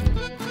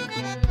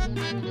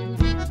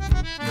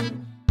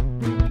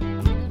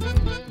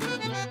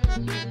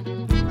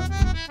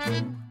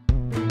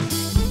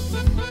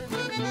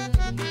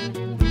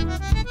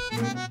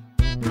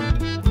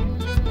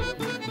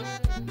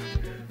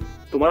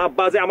 তোমার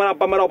আব্বা যে আমার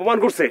আব্বা আমার অপমান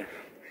করছে,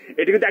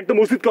 এটা কিন্তু একদম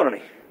উচিত করা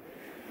নেই।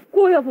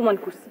 কই অপমান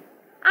করছে?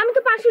 আমি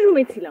তো পাশের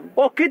রুমে ছিলাম।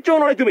 ও কিচ্ছু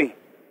নয়। তুমি,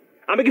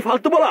 আমি কি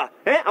ফালতু বলা?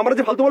 হ্যাঁ, আমরা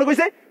যে ফালতু বলা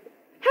কইছে।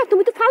 হ্যাঁ,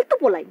 তুমি তো ফালতু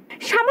বলাই।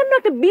 সামান্য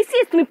একটা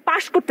বিসিএস তুমি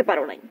পাশ করতে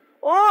পারো নাই।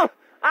 ও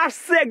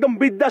আসছে একদম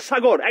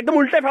বিদ্যাসাগর, একদম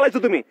উল্টায় ফেলাইছো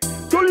তুমি।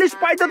 40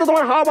 পাইতে তো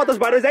তোমার হাওয়া বাতাস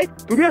বাইরে যায়,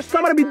 তুমি আসছো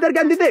আমার বিদ্যার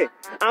জ্ঞান দিতে।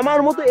 আমার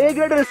মতো এ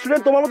গ্রেডের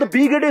স্টুডেন্ট তোমার মতো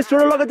বি গ্রেডের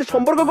স্টুডেন্ট লগে যে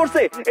সম্পর্ক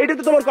করছে, এটা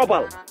তো তোমার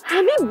কপাল।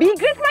 আমি বি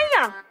গ্রেড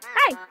মাইয়া?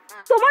 এই,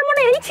 তোমার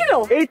মনে এই ছিল?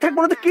 এই থাকবো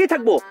না তো কি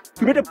থাকবো?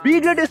 তুমি একটা বি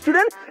গ্রেডের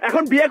স্টুডেন্ট,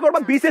 এখন বিয়ে করবা,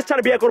 বিসিএস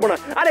ছাড়া বিয়ে করবো না।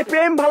 আরে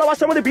প্রেম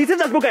ভালোবাসার মধ্যে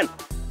বিসিএস আসবো কেন?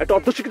 একটা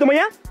অর্ধশিক্ষিত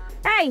মাইয়া।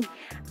 এই,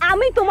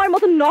 আমি তোমার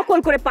মতো নকল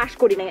করে পাশ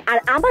করি নাই, আর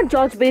আমার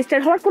জজ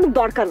ব্যারিস্টার হওয়ার কোনো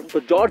দরকার নেই। তো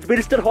জর্জ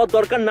ব্যারিস্টার হওয়ার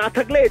দরকার না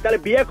থাকলে তাহলে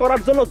বিয়ে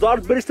করার জন্য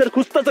জর্জ ব্যারিস্টার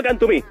খুঁজতেছো কেন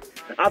তুমি?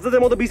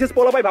 আজাদের মতো বিশেষ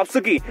পোলা ভাই ভাবছো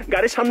কি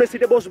গাড়ির সামনে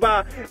সিটে বসবা,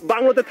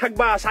 বাংলাতে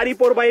থাকবা, শাড়ি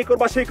পরবা, এই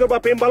করবা সেই করবা,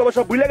 প্রেম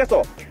ভালোবাসা ভুলে গেছো?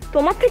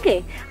 তোমার থেকে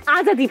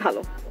আজাদি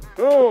ভালো।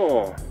 ও,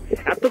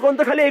 এতক্ষণ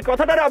তো খালি এই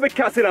কথাটার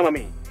অপেক্ষা আছিলাম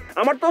আমি।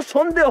 আমার তো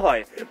সন্দেহ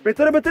হয়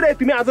ভেতরে ভেতরে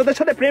তুমি আজাদের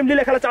সাথে প্রেম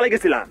লীলা খেলা চালাই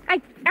গেছিলা।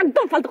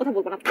 একদম ফালতু কথা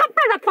বলবো না,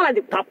 থাপ্পড় রাত ফালাই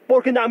দেব।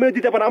 থাপ্পড় কিন্তু আমিও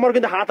দিতে পারি, আমার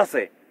কিন্তু হাত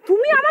আছে।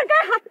 তুমি আমার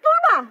গায়ে হাত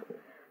তুলবা?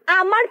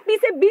 আমার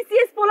পিছে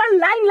বিসিএস পোলার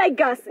লাইন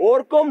লাগা আছে।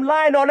 ওরকম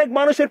লাইন অনেক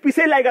মানুষের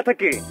পিছেই লাগা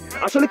থাকে।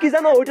 আসলে কি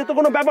জানো, ওইটা তো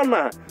কোনো ব্যাপার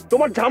না।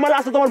 তোমার ঝামেলা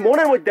আছে তোমার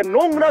মনের মধ্যে,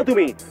 নোংরা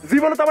তুমি।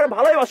 জীবনে তো আমার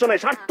ভালোই বাসো নাই,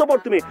 স্বার্থপর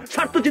তুমি,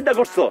 স্বার্থ চিন্তা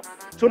করছো।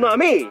 শোনো,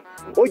 আমি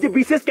ওই যে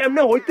বিসিএস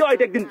কেমনে হইতে হয়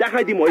একদিন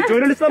দেখাই দিব। ওই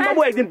জহিরুল ইসলাম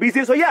বাবু একদিন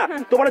বিসিএস হইয়া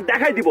তোমার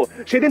দেখাই দিব।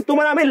 সেদিন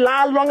তোমার আমি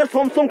লাল রঙের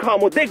সমসম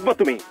খাওয়াবো, দেখবা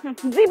তুমি।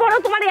 জীবনে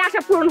তোমার এই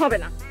আশা পূরণ হবে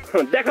না।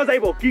 দেখা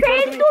যাইবো কি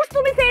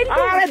তুমি।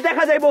 আরে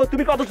দেখা যাইবো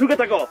তুমি কত সুখে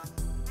থাকো।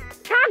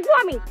 থাকবো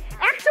আমি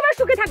 100 বার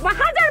সুখে থাকবো,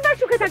 1000 বার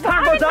সুখে থাকবো,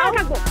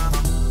 থাকবো।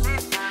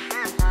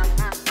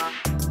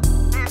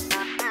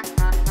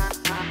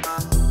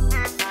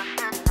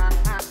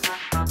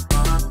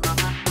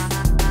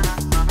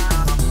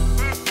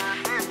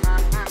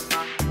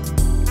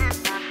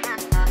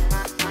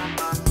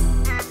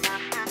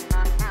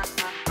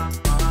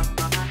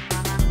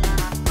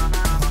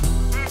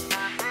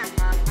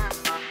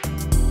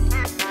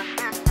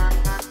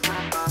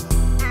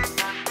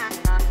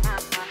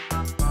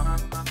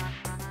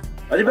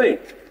 আজি ভাই,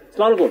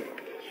 আসসালামু আলাইকুম।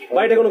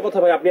 ভাই এটা কোনো কথা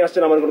ভাই, আপনি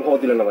আসছেন আমার কোনো খবর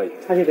দিলেন না ভাই।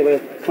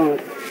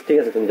 ঠিক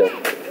আছে, তুমি যাও।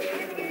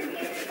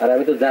 আর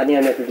আমি তো জানি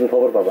আমি তুমি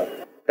খবর পাবা,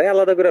 তাই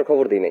আলাদা করে আর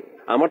খবর দিই নাই।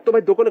 আমার তো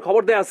ভাই দোকানে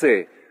খবর দেয়া আছে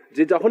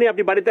যে যখনই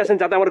আপনি বাড়িতে আসেন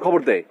যাতে আমার খবর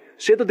দেয়।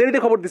 সে তো দেরিতে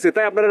খবর দিছে,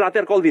 তাই আপনারা রাতে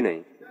আর কল দিই নাই।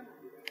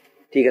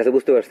 ঠিক আছে,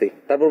 বুঝতে পারছি।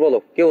 তারপর বলো,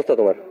 কি অবস্থা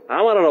তোমার?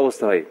 আমার আর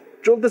অবস্থা ভাই,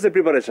 চলতেছে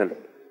প্রিপারেশন।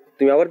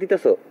 তুমি আবার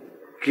দিতেছো?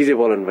 কি যে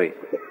বলেন ভাই,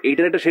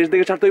 এইটার একটা শেষ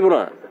দিকে ছাড়তে হইব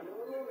না?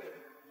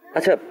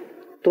 আচ্ছা,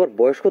 তোমার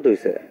বয়স কত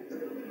হয়েছে?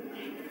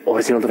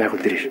 অরিজিনাল তো এখন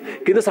 30,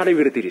 কিন্তু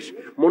সার্টিফিকেটে 30।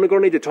 মনে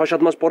করেন এই যে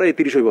 6-7 মাস পরে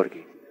 30 হইব আর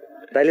কি।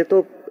 তাইলে তো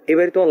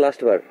এবারই তোমার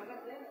লাস্ট বার।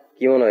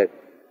 কি মনে হয়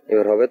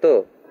এবার হবে তো?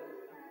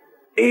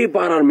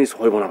 এইবার আর মিস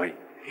হইব না ভাই।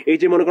 এই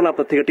যে মনে করেন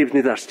আপনার থেকে টিপস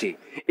নিতে আসছি,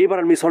 এবার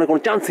আর মিস হওয়ার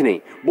কোনো চান্সই নেই।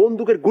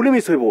 বন্দুকের গুলি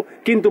মিস হইব,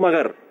 কিন্তু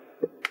মাগার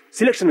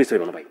সিলেকশন মিস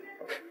হইব না ভাই।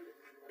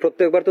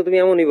 প্রত্যেকবার তো তুমি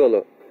এমনই বলো।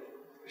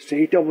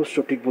 সেইটা অবশ্য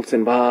ঠিক বলছেন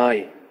ভাই।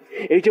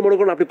 এই যে মনে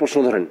করেন আপনি প্রশ্ন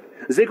ধরেন,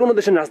 যে কোনো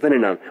দেশের রাজধানী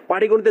নাম,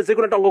 পাটিগণিতে যে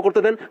কোনো একটা অঙ্ক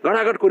করতে দেন,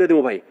 গাড়াগাট করে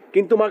দেবো ভাই।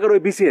 কিন্তু মাগার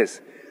ওই বিসিএস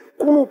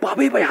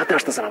কোনোভাবেই ভাই হাতে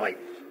আসতেছে না ভাই।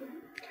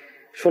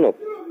 শোনো,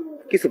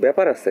 কিছু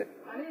ব্যাপার আছে,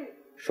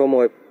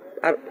 সময়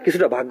আর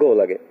কিছুটা ভাগ্যও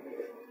লাগে।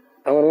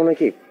 আমার মনে হয়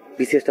কি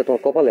বিসিএসটা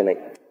তোমার কপালে নাই।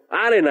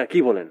 আরে না, কি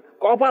বলেন,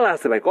 কপাল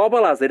আছে ভাই,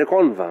 কপাল আছে, এটা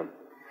কনফার্ম।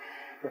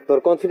 তোর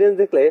কনফিডেন্স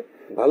দেখলে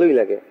ভালোই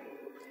লাগে।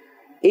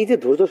 এই যে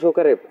ধৈর্য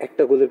সহকারে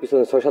একটা গোলের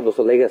পিছনে 6-7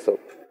 বছর লেগে গেছো,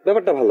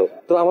 ব্যাপারটা ভালো।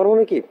 তো আমার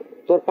মনে হয় কি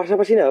তোর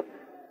পাশাপাশি না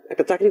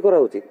একটা চাকরি করা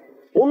উচিত।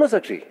 অন্য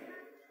চাকরি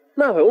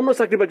না ভাই, অন্য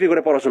চাকরি বাকরি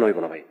করে পড়াশোনা হইব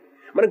না ভাই।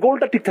 মানে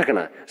গোলটা ঠিক থাকে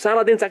না,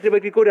 সারাদিন চাকরি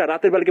বাকরি করে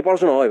রাতের বেলাকে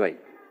পড়াশোনা হয় ভাই।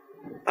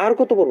 আর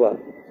কত পড়বা?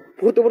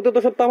 পড়তে পড়তে তো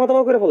সব তামা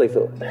তামা করে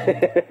ফেলাইছো।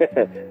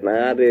 না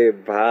রে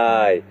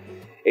ভাই,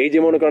 এই যে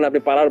মনে করেন আপনি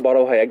পাড়ার বড়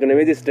ভাই, একজন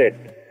ম্যাজিস্ট্রেট,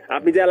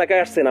 আপনি যে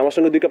এলাকায় আসছেন আমার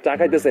সঙ্গে 2 কাপ চা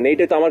খাইতেছেন,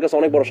 এইটাই তো আমার কাছে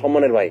অনেক বড়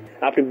সম্মানের ভাই।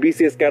 আপনি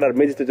বিসিএস ক্যাডার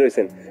ম্যাজিস্ট্রেট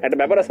হয়েছেন, একটা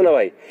ব্যাপার আছে না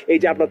ভাই। এই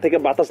যে আপনার থেকে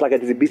বাতাস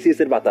লাগাইতেছি, বিসিএস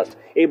এর বাতাস,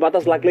 এই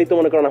বাতাস লাগলেই তো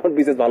মনে করেন আমার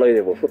বিসিএস ভালো হয়ে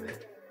যাবো।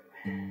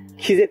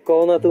 কি যে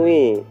কও না তুমি।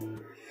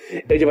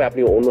 এই যে ভাই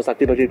আপনি অন্য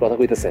চাকরি বাকরির কথা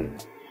কইতেছেন,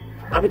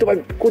 আমি তো ভাই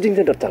কোচিং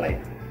সেন্টার চালাই।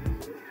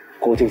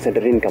 কোচিং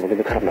সেন্টারের ইনকাম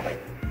কিন্তু খারাপ না ভাই।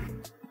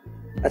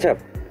 আচ্ছা,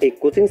 এই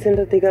কোচিং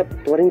সেন্টার থেকে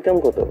তোমার ইনকাম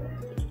কত?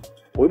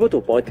 হইব তো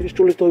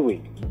 35-40 তো হইবই।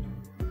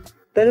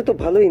 তাহলে তো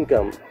ভালো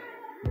ইনকাম।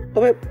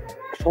 তবে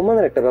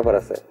সম্মানের একটা ব্যাপার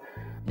আছে,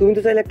 তুমি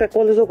তো চাইলে একটা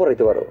কলেজও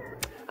পড়াইতে পারো।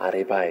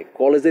 আরে ভাই,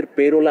 কলেজের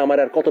পেরোলে আমার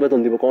আর কত বেতন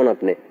দিব কোন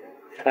আপনি?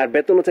 আর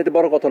বেতনের চাইতে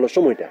বড় কথা হলো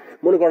সময়টা।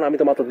 মনে করেন আমি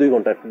তো মাত্র 2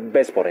 ঘন্টা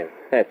ব্যাচ পড়াই,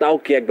 হ্যাঁ তাও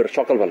কি একবার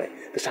সকালবেলায়।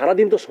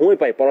 সারাদিন তো সময়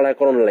পাই পড়ালেখা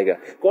করানোর লাগে।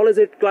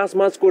 কলেজের ক্লাস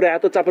মাস করে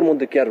এত চাপের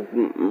মধ্যে কি আর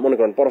মনে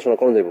করেন পড়াশোনা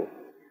করানো যাবো?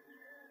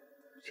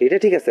 সেটা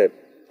ঠিক আছে,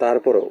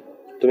 তারপরেও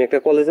তুমি একটা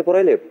কলেজে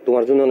পড়াইলে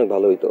তোমার জন্য অনেক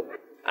ভালো হইতো।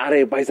 আরে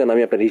ভাইজান,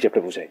 আমি আপনার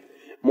হিসাবটা বুঝাই।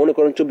 মনে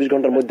করেন 24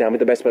 ঘন্টার মধ্যে আমি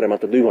তো ব্যাচ পড়াই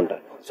মাত্র 2 ঘন্টা,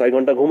 6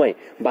 ঘন্টা ঘুমাই।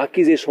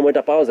 বাকি যে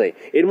সময়টা পাওয়া যায়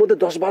এর মধ্যে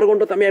 10-12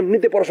 ঘন্টা তো আমি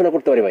এমনিতে পড়াশোনা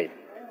করতে পারি ভাই।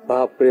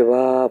 বাপ রে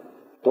বাপ,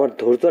 তোমার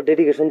ধৈর্য আর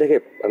ডেডিকেশন দেখে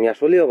আমি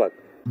আসলেই অবাক।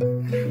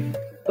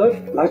 তো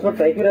লাস্টবার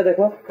ট্রাই করে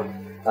দেখো।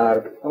 আর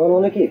আমার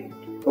মনে কি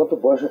তোমার তো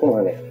বয়স কম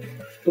হয় না,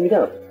 তুমি না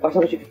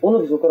পাশাপাশি অন্য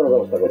কিছু করার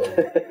ব্যবস্থা করো।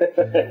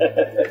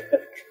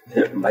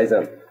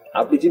 ভাইজান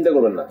আপনি চিন্তা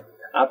করবেন না,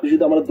 আপনি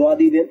শুধু আমার দোয়া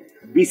দিয়ে দেন।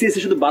 বিসিএস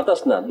শুধু বাতাস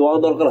না, দোয়া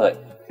দরকার হয়।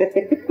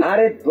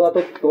 আরে দোয়া তো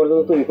তোমার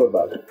জন্য তুমি করবা,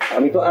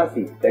 আমি তো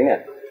আছি, তাই না?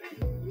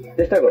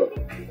 চেষ্টা করো।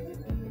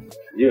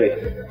 জি ভাই,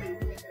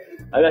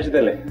 আমি আসি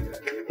তাহলে।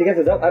 ঠিক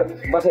আছে, যাও। আর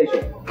বাসায় এসো,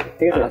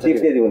 ঠিক আছে? চিপ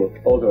দিয়ে দিবনি।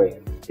 ওকে ভাই,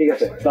 ঠিক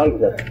আছে, চল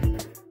যা।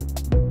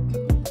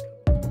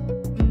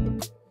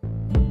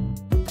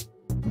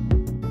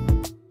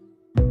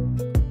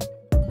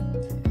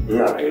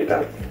 না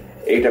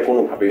এইটা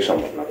কোনোভাবেই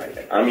সম্ভব না ভাই,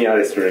 আমি আর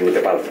স্টুডেন্ট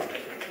নিতে পারবো না।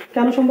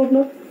 কেন সম্ভব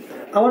না?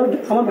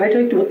 আমার ভাইটা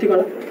একটু ভর্তি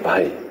করা।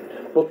 ভাই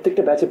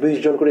প্রত্যেকটা ব্যাচে 20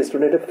 জন করে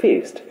স্টুডেন্টের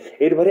ফিক্সড,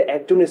 এর বাইরে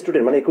একজন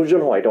স্টুডেন্ট মানে 21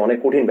 জন হওয়া এটা অনেক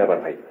কঠিন ব্যাপার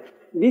ভাই।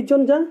 20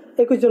 জন যা,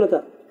 21 জন তা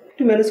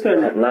একটু ম্যানেজ করে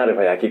না। না রে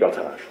ভাই, একই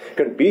কথা না।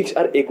 কারণ 20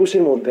 আর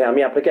 21-এর মধ্যে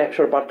আমি আপনাকে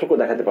 100-এর পার্থক্য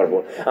দেখাতে পারবো।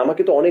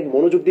 আমাকে তো অনেক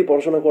মনোযোগ দিয়ে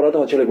পড়াশোনা করাতে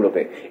হয়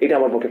ছেলেগুলোকে, এটা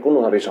আমার পক্ষে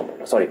কোনোভাবেই সম্ভব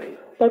না। সরি ভাই।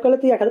 দরকার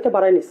তুই 1000 টাকা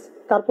বাড়াই নিস,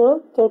 তারপর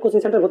তোর কোচিং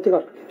সেন্টার ভর্তি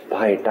কর।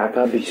 ভাই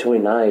টাকা বিষয়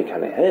না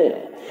এখানে, হ্যাঁ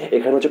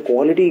এখানে হচ্ছে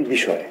কোয়ালিটি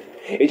বিষয়।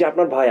 এই যে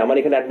আপনার ভাই আমার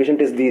এখানে অ্যাডমিশন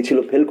টেস্ট দিয়েছিল,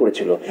 ফেল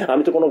করেছিল,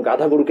 আমি তো কোনো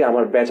গাধা গরুকে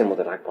আমার ব্যাচের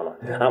মধ্যে রাখবো না।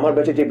 আমার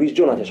ব্যাচে যে 20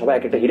 জন আছে সবাই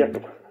একটা হীরার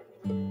টুকরা।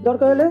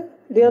 দরকার হলে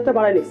 2,000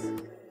 বাড়াই নিস।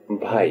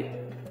 ভাই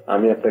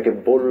আমি আপনাকে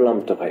বললাম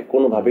তো ভাই,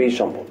 কোনোভাবেই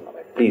সম্ভব না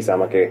ভাই, প্লিজ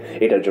আমাকে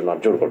এটার জন্য আর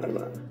জোর করবেন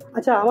না।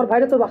 আচ্ছা আমার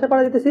ভাইরা তোর বাসায়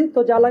পাড়া দিতেছি, তো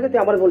যা লাগে তুই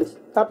আমার বলিস,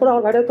 তারপরে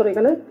আমার ভাইরা তোর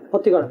এখানে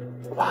ভর্তি করা।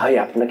 ভাই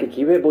আপনাকে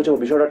কিভাবে বোঝাবো,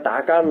 বিষয়টা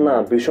টাকার না,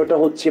 বিষয়টা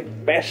হচ্ছে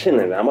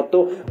প্যাশনের। আমার তো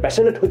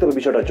প্যাশনেট হইতে হবে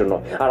বিষয়টার জন্য।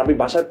 আর আপনি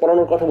বাসায়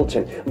পড়ানোর কথা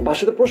বলছেন,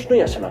 বাসায় তো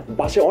প্রশ্নই আসে না,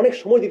 বাসায় অনেক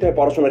সময় দিতে হয়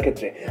পড়াশোনার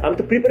ক্ষেত্রে। আমি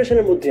তো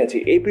প্রিপারেশনের মধ্যে আছি,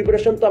 এই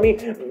প্রিপারেশন তো আমি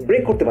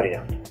ব্রেক করতে পারি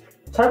না।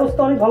 6 বছর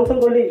তো অনেক ধ্বংস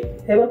করলি,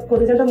 এবার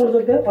প্রতিষ্ঠানটা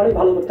মনোযোগ দিয়ে অনেক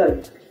ভালো করতে হবে।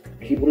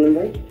 কি বললেন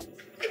ভাই?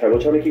 6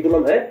 বছর আমি কি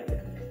করলাম? হ্যাঁ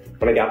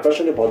মানে আপনার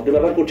সঙ্গে ভদ্র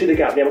ব্যবহার করছি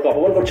দেখে আপনি আমাকে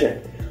অপমান করছেন?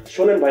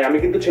 শোনেন ভাই, আমি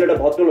কিন্তু ছেলেটা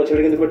ভদ্র নয়,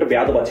 ছেলেটা কিন্তু একটা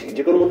বেয়াদব আছি,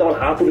 যে কোনো মধ্যে আমার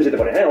হাত উঠে যেতে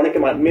পারে। হ্যাঁ অনেকে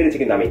মেরেছি,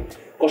 কিন্তু আমি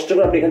কষ্ট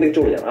করে আপনি এখান থেকে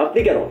চলে যান। আপনি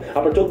কেন?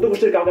 আপনার 14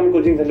 গোষ্ঠীর কাউকে আমি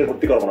কোচিং সেন্টারে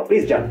ভর্তি করবো না,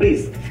 প্লিজ যান প্লিজ।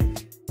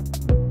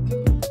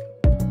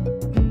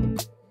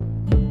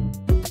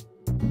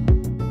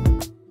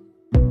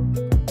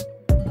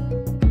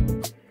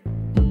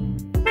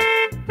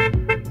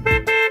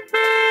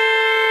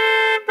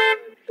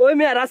 ওই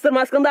মেয়ে রাস্তার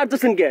মাঝখান দিয়ে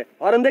আসতেছেন কে?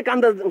 হরেন দিয়ে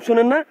কান্দা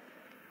শুনেন না?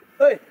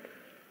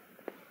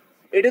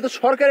 এটা তো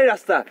সরকারি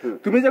রাস্তা,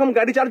 তুমি যখন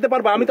গাড়ি চালাতে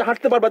পারবা, আমি তো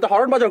হাঁটতে পারবা, তো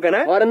হরন বাজাও কেন?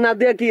 হরেন না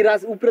দিয়ে কি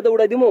উপরে তো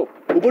উড়াই দিমু?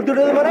 উপর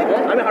দুটো মানে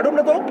আমি হাঁটুম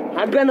না তো?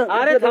 হাঁটবে না।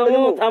 আরে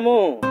থামো থামো,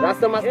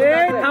 রাস্তার মাঝখানে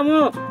এই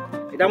থামো,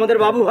 এটা আমাদের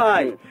বাবু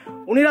ভাই।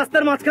 উনি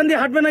রাস্তার মাঝখান দিয়ে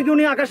হাঁটবে নাকি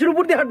উনি আকাশের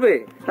উপর দিয়ে হাঁটবে?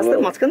 রাস্তার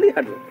মাঝখান দিয়ে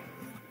হাঁটবে।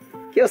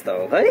 কি অবস্থা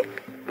ভাই?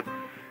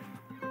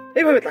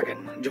 এইভাবে থাকেন,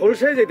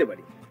 ঝলসায় যেতে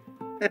পারি।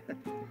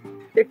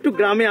 একটু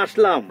গ্রামে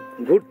আসলাম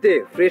ঘুরতে,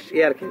 ফ্রেশ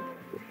এয়ার খেয়ে,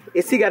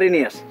 এসি গাড়ি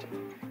নিয়ে আসছে।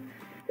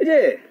 এই যে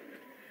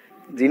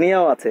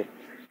জিনিয়াও আছে,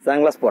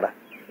 সানগ্লাস পরা,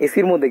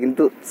 এসির মধ্যে,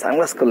 কিন্তু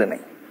সানগ্লাস খুলে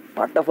নাই।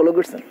 পাটটা ফলো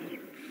করছেন?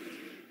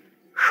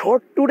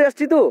 শর্ট ট্যুরে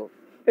আসছি তো,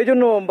 এই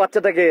জন্য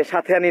বাচ্চাটাকে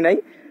সাথে আনি নাই।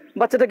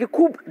 বাচ্চাটাকে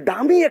খুব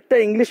দামি একটা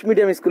ইংলিশ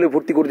মিডিয়াম স্কুলে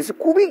ভর্তি করে দিচ্ছে,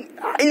 খুবই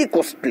হাইলি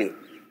কস্টলি।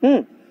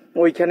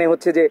 ওইখানে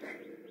হচ্ছে যে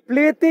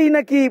প্লেতেই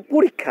নাকি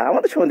পরীক্ষা,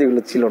 আমাদের সময়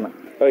এগুলো ছিল না।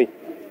 ওই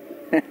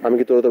আমি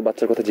কি তোর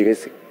বাচ্চার কথা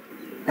জিজ্ঞেস?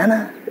 না না,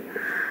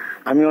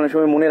 আমি অনেক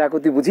সময় মনের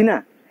আকুতি বুঝি না,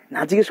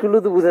 না জিজ্ঞেস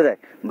করলেও তো বোঝা যায়।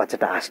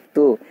 বাচ্চাটা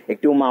আসতো,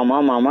 একটু মামা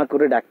মামা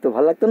করে ডাকতো,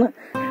 ভালো লাগতো না?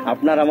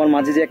 আপনার আমার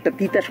মাঝে যে একটা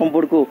তিতা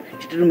সম্পর্ক,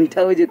 সেটা একটু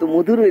মিঠা হয়ে যেত,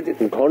 মধুর হয়ে যেত।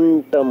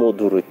 ঘন্টা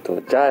মধুর হইতো।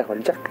 যা এখন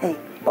যা।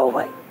 বাবু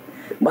ভাই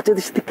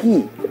বাচ্চাদের সাথে কি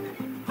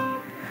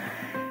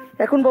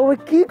এখন? বাবু ভাই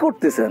কি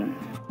করতেছেন?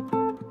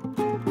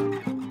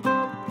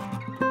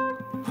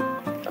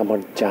 আমার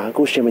যা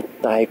খুশি আমি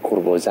তাই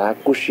করবো, যা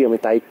খুশি আমি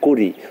তাই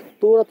করি।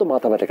 তোরা তো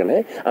মাথা ব্যথা কেন?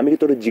 আমি কি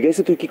তোর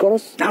জিজ্ঞাসা তুই কি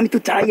করস? আমি তো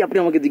চাই আপনি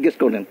আমাকে জিজ্ঞেস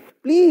করেন,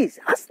 প্লিজ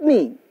আসনি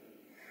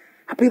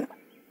আপনি।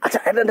 আচ্ছা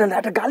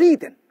একটা গালি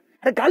দেন,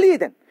 একটা গালি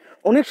দেন।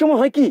 অনেক সময়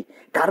হয় কি,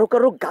 কারো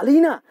কারো গালি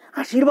না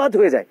আশীর্বাদ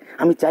হয়ে যায়।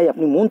 আমি চাই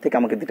আপনি মন থেকে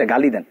আমাকে 2টা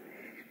গালি দেন।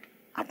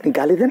 আপনি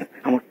গালি দেন,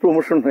 আমার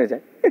প্রমোশন হয়ে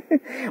যায়।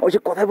 ওই যে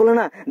কথায় বলে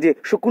না যে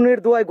শকুনের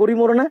দোয়ায় গড়ি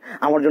মরে না,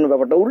 আমার জন্য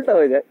ব্যাপারটা উল্টা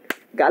হয়ে যায়।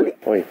 গালি।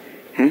 ওই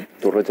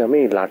তোর যে আমি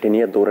লাঠি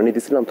নিয়ে দৌড়ানি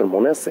দিছিলাম, তোর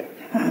মনে আছে?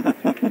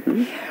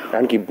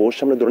 কারণ কি বোর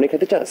সামনে দৌড়ানি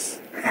খেতে চাস?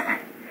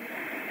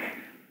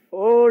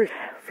 Old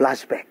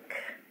flashback.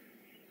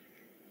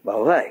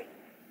 বাবু ভাই,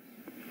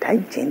 টাইম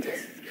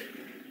চেঞ্জেস,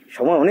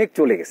 সময় অনেক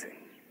চলে গেছে।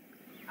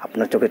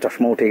 আপনার চোখে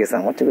চশমা উঠে গেছে,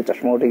 আমার চোখে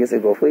চশমা উঠে গেছে,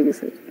 গফ হয়ে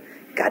গেছে,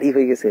 গাড়ি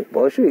হয়ে গেছে,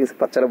 বয়স হয়ে গেছে,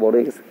 বাচ্চারা বড়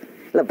হয়ে গেছে।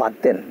 বাদ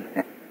দেন।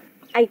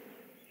 আই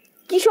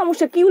কি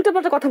সমস্যা? কি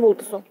উল্টাপাল্টা কথা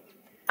বলতেছো?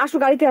 আসো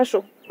গাড়িতে আসো।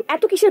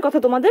 এত কিসের কথা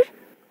তোমাদের?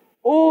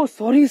 ও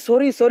সরি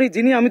সরি সরি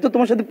জিনি, আমি তো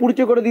তোমার সাথে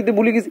পরিচয় করে দিতে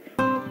ভুলে গেছি।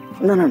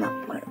 না না না,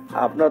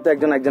 আপনারা তো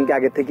একজনকে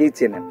আগে থেকেই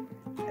চেনেন।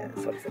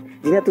 সরি সরি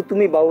জিনি, তো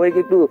তুমি বাবু ভাইকে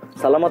একটু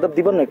সালাম আদাব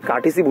দিবা না?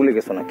 কাটিসি ভুলে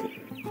গেছো নাকি?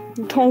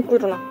 ঢং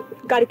করো না,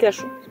 গাড়িতে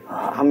আসো।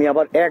 আমি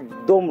আবার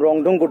একদম রং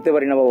ঢং করতে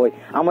পারি না বাবু ভাই।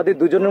 আমাদের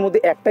দুজনের মধ্যে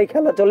একটাই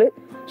খেলা চলে,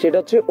 সেটা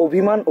হচ্ছে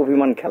অভিমান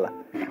অভিমান খেলা।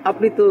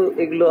 আপনি তো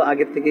এগুলো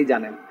আগের থেকেই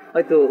জানেন,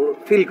 হয়তো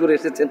ফিল করে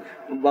এসেছেন।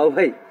 বাবু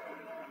ভাই,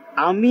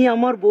 আমি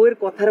আমার বউয়ের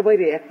কথার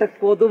বাইরে একটা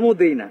কদমও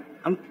দেই না।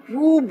 আমি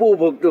খুব বউ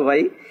ভক্ত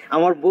ভাই।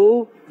 আমার বউ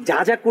যা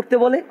যা করতে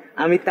বলে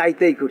আমি তাই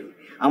তাই করি।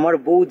 আমার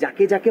বউ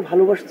যাকে যাকে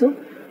ভালোবাসতো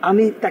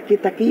আমি তাকে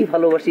তাকেই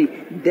ভালোবাসি।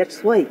 That's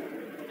why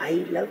I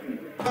love you.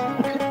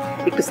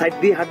 একটু সাইড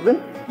দিয়ে হাঁটবেন,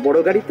 বড়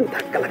গাড়ি তো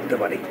ধাক্কা লাগতে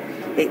পারে।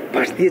 এই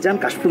পাশ দিয়ে যান,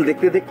 কাশফুল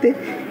দেখতে দেখতে।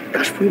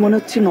 কাশফুল মনে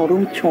হচ্ছে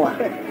নরম ছোঁয়া।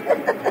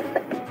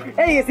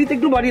 এই এসিতে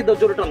একটু বাড়িয়ে দাও,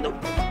 জোরে টান দাও।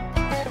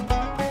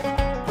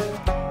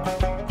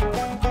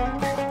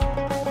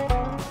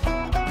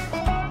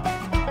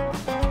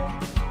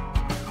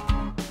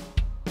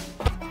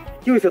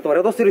 কি হয়েছে তোর?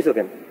 এত অস্থির হয়েছো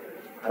কেন?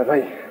 আরে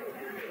ভাই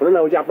শোনেন না,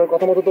 ওই যে আপনার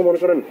কথা মতো তো মনে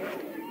করেন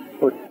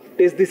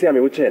টেস্ট দিছি আমি,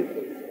 বুঝছেন?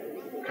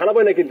 খারাপ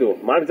হয় না কিন্তু,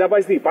 মার্ক যা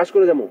পাইছি পাস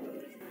করে যাবো।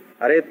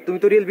 আরে তুমি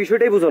তো রিয়েল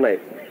বিষয়টাই বুঝো নাই,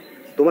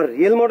 তোমার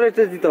রিয়েল মডেল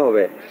টেস্ট দিতে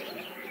হবে।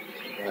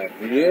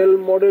 রিয়েল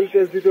মডেল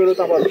টেস্ট দিতে হলে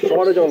তো আবার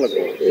শহরে যাওয়া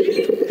লাগবে।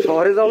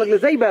 শহরে যাওয়া লাগলে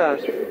যাইবা।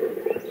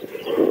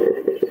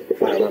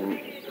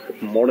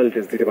 মডেল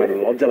টেস্ট দিতে পারি,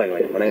 লজ্জা লাগে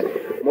ভাই। মানে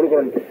মনে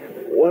করেন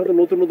ওরা তো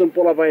নতুন নতুন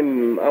পোলা পাইন,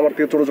 আমার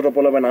থেকে ছোট ছোট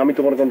পোলা পাইন। আমি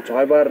তো মনে করেন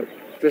 6 বার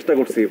চেষ্টা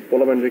করছি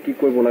পোলা পাইন কি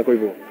কইবো না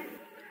কইবো।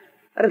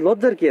 আরে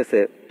লজ্জার কি আছে,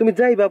 তুমি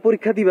যাইবা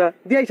পরীক্ষা দিবা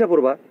দিয়ে আইসা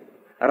পড়বা।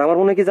 আর আমার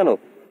মনে কি জানো,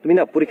 তুমি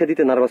না পরীক্ষা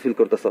দিতে নার্ভাস ফিল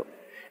করতেছো।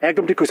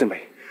 একদম ঠিক কইছেন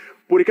ভাই,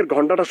 পরীক্ষার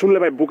ঘন্টাটা শুনলে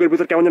ভাই বুকের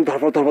ভিতর কেমন যেন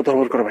ধরফর ধরফর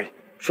ধরফর করে ভাই।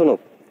 শোনো,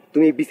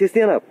 তুমি বিসিএস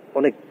নিয়ে না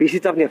অনেক বেশি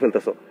চাপ নিয়ে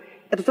ফেলতেছো।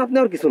 এত চাপ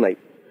নেওয়ার কিছু নাই।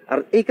 আর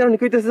এই কারণে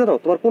কইতেছে জানো,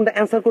 তোমার কোনটা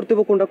অ্যান্সার করতে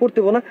হবে কোনটা করতে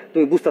হবে না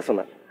তুমি বুঝতেছো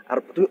না, আর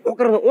তুমি ও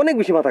কারণে অনেক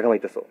বেশি মাথা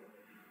কামাইতেছো।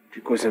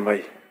 ঠিক কইছেন ভাই,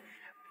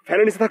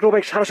 ফ্যানের নিচে থাকলেও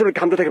ভাই সারা শরীর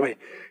ঘামতে থাকে ভাই,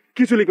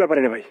 কিছু লিখতে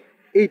পারি না ভাই।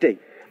 এইটাই,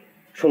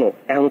 শোনো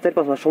এখন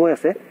 4-5 মাস সময়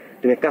আছে,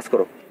 তুমি এক কাজ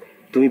করো,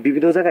 তুমি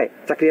বিভিন্ন জায়গায়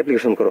চাকরি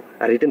অ্যাপ্লিকেশন করো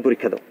আর রিটেন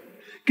পরীক্ষা দাও।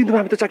 কিন্তু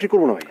আমি তো চাকরি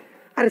করবো না ভাই।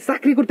 আরে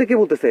চাকরি করতে কে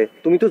বলতেছে,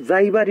 তুমি তো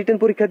যাইবা রিটেন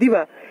পরীক্ষা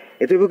দিবা,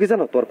 এতে কি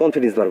জানো তোমার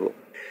কনফিডেন্স বাড়বো।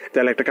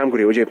 তাহলে একটা কাম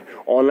করি, ওই যে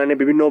অনলাইনে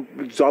বিভিন্ন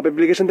জব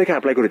অ্যাপ্লিকেশন থেকে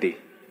অ্যাপ্লাই করে দিই।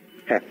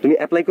 হ্যাঁ তুমি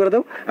অ্যাপ্লাই করে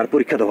দাও আর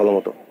পরীক্ষা দাও ভালো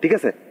মতো, ঠিক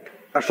আছে?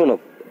 আর শোনো,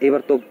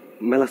 এবার তো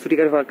মেলা ছুটি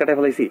কাটায়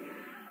ফেলাইছি,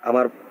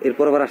 আমার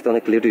এরপর আবার আসতে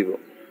অনেক লেট হইব,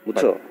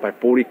 বুঝছো? ভাই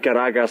পরীক্ষার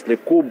আগে আসলে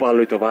খুব ভালো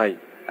হইতো ভাই।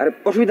 আরে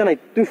অসুবিধা নাই,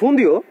 তুমি ফোন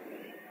দিও।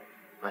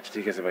 আচ্ছা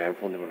ঠিক আছে ভাই, আমি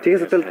ফোন দেবো। ঠিক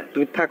আছে, তাহলে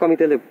তুমি থাকো, আমি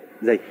তাহলে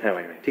যাই। হ্যাঁ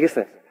ভাই, ঠিক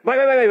আছে। ভাই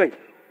ভাই ভাই ভাই ভাই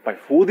ভাই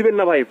ফু দিবেন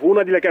না ভাই, ফু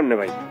না দিলে কেমনে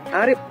ভাই?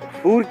 আরে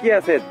ফুর কি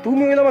আছে,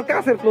 তুমি হইলে আমার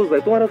কাছের ক্লোজ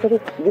ভাই, তোমার সাথে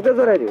বুকে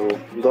জড়াই দিব।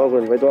 দোয়া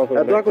করেন ভাই,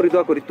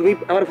 দোয়া করি। তুমি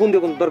আমার ফোন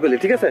দিও কোন দরকার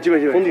হলে, ঠিক আছে? জি ভাই,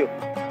 ফোন দিও।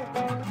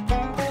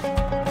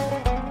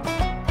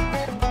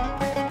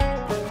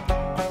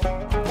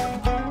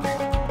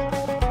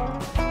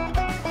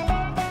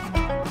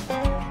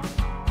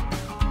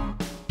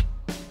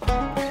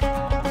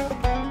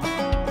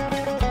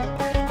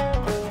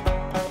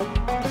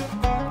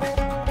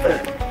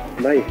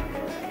 ভাই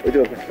ওই তো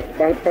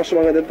 500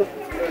 টাকা দেন তো।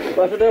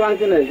 500 টাকা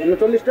ভাঙতে নাই,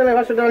 40 টাকা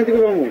 500 টাকা ভাঙতে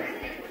পাবো।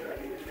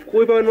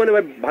 কই পাবেন মানে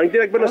ভাই, ভাঙতে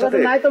রাখবেন না সাথে?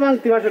 নাই তো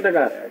ভাঙতি 500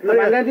 টাকা,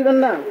 ভাঙাই দিবেন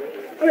না?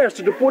 আরে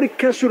আসছে তো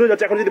পরীক্ষা শুরু হয়ে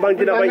যাচ্ছে, এখন যদি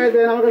ভাঙতি না ভাই। ভাঙাই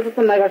দেন, আমার কাছে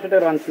তো নাই 500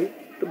 টাকা ভাঙতি।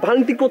 তো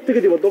ভাঙতি কোথা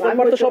থেকে দিব?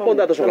 দোকানপাট তো সব বন্ধ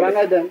এত সকালে।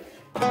 ভাঙাই দেন।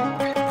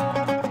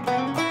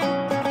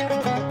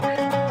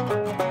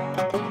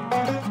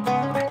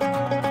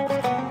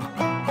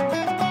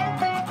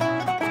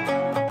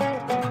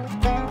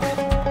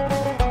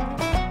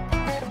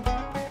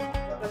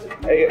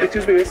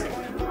 এক্সকিউজ মি মিস,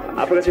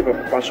 আপনার কাছে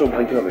 500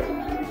 ভাঙতে হবে?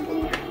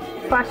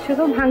 500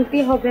 তো ভাঙতে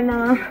হবে না।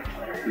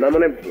 না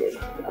মানে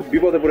খুব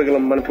বিপদে পড়ে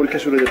গেলাম, মানে পরীক্ষা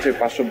শুরু হয়ে যাচ্ছে,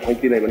 500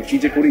 ভাঙতে নাই, মানে কি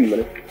যে করি।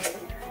 মানে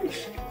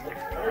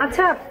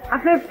আচ্ছা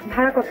আপনার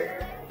ভাড়া কত?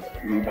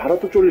 ভাড়া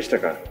তো 40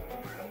 টাকা।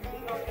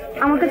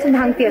 আমার কাছে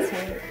ভাঙতি আছে।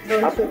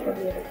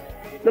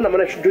 না না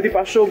মানে যদি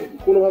 500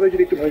 কোনোভাবে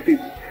যদি একটু ভাঙতি।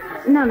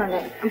 না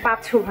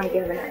 500 ভাঙতে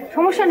হবে না,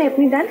 সমস্যা নেই,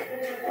 আপনি দেন।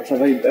 আচ্ছা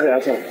ভাই,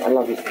 আচ্ছা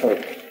আল্লাহ হাফেজ।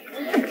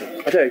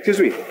 আচ্ছা এক্সকিউজ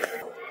মি,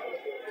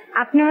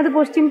 আপনি আমাদের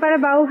পশ্চিম পাড়ার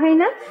বাবু ভাই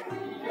না?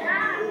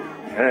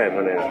 হ্যাঁ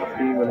মানে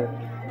আপনি মানে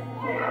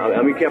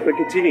আমি কি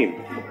আপনাকে চিনি?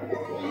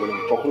 মানে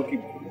কখনো কি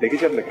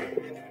দেখেছি আপনাকে?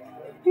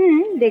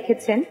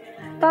 দেখেছেন,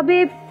 তবে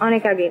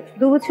অনেক আগে,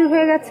 2 বছর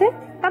হয়ে গেছে।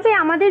 তবে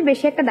আমাদের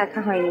বেশি একটা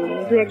দেখা হয়নি,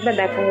 2-1বার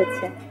দেখা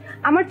হয়েছে।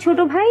 আমার ছোট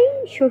ভাই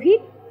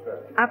শহীদ,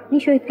 আপনি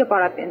শহীদকে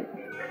পড়াতেন,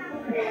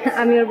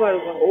 আমি ওর বড়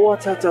বোন। ও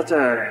আচ্ছা আচ্ছা আচ্ছা,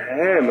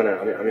 হ্যাঁ মানে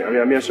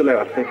আমি আসলে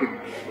আপনাকে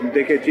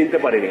দেখে চিনতে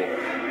পারিনি,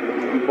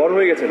 বড়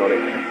হয়ে গেছেন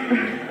অনেক।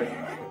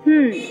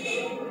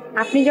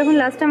 আপনি যখন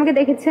লাস্ট আমাকে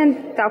দেখেছেন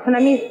তখন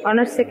আমি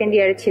অনার্স সেকেন্ড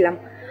ইয়ারে ছিলাম,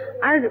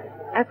 আর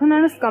এখন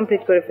অনার্স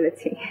কমপ্লিট করে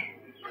ফেলেছি।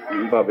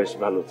 বাহ বেশ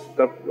ভালো।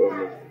 তা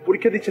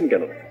পরীক্ষা দিচ্ছেন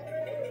কেন?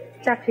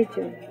 চাকরির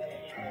জন্য।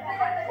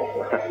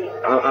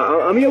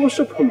 আমি অবশ্য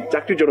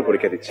চাকরির জন্য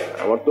পরীক্ষা দিচ্ছি।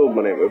 আমার তো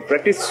মানে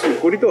প্র্যাকটিস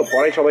করি, তো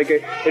পড়াই সবাইকে,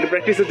 এটা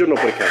প্র্যাকটিসের জন্য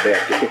পরীক্ষা দেয়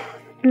আর কি।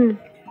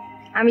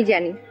 আমি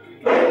জানি।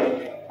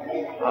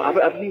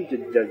 আপনি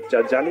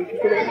জানেন কি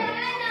করে?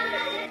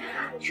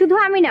 শুধু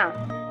আমি না,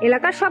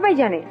 এলাকার সবাই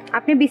জানে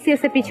আপনি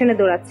বিসিএস এর পিছনে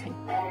দৌড়াচ্ছেন।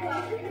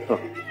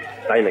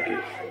 তাই নাকি?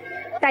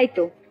 তাই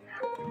তো,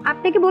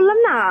 আপনাকে বললাম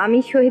না আমি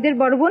শহীদের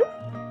বড় বোন,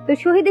 তো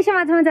শহীদ এসে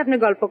মাঝে মাঝে আপনার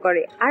গল্প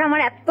করে, আর আমার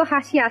এত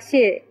হাসি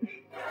আসে।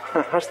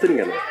 হাসতেন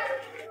কেন?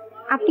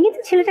 আপনি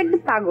কিন্তু ছেলেটা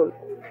একদম পাগল।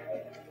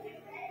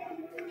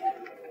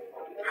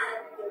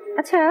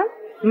 আচ্ছা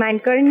মাইন্ড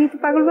করেননি তো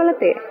পাগল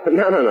বলাতে?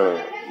 না না না,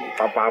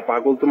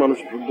 পাগল তো মানুষ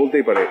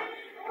বলতেই পারে,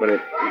 মানে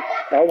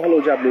তাও ভালো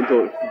যে আপনি তো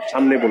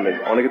সামনে বললেন,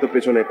 অনেকে তো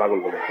পেছনে পাগল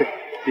বলে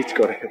পিচ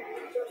করে।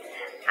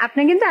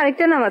 আপনার কিন্তু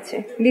আরেকটা নাম আছে,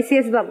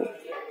 বিসিএস বাবু।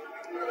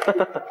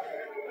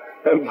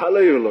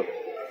 ভালোই হলো,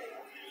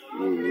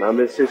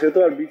 নামের শেষে তো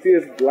আর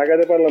বিসিএস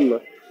লাগাতে পারলাম না,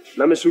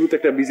 নামের শুরুতে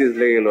একটা বিসিএস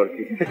লেগে গেল আর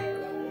কি।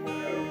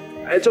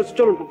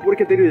 চলো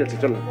পরীক্ষা দেরি হয়ে যাচ্ছে,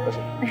 চলো।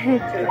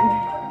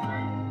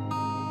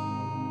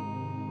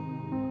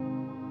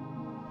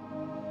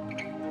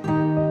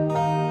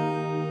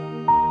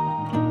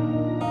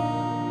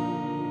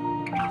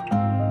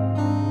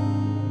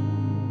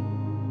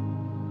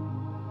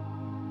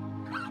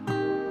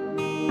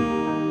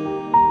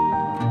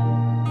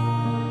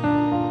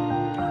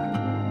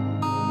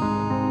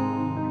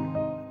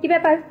 কি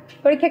ব্যাপার,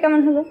 পরীক্ষা কেমন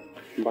হলো?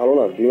 ভালো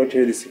না, 2বার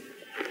ছেড়ে দিচ্ছি।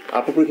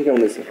 আপনার পরীক্ষা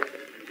কেমন হয়েছে?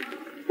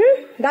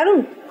 দারুণ,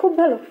 খুব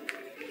ভালো।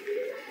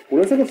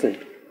 পড়েছে করছেন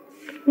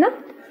না,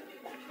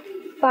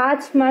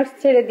 5 মার্কস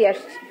ছেড়ে দিয়ে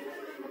আসছি।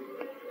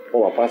 ও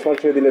 5 মার্ক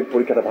ছেড়ে দিলে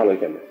পরীক্ষাটা ভালো হয়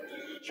কেন?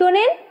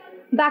 শোনেন,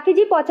 বাকি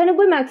যে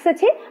 95 মার্কস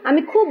আছে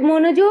আমি খুব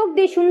মনোযোগ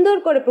দিয়ে সুন্দর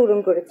করে পূরণ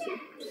করেছি।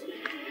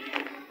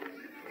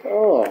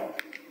 ও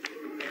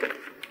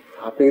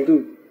আপনি কিন্তু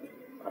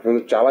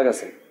চালাক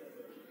আছেন,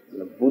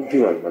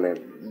 বুদ্ধিমান, মানে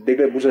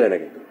দেখলে বোঝা যায় না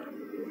কিন্তু।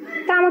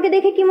 তা আমাকে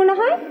দেখে কি মনে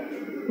হয়,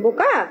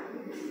 বোকা?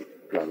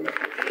 না না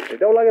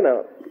এটাও লাগে না।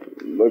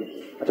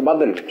 আচ্ছা বাদ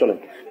দেন, চলেন।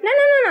 না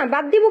না না না,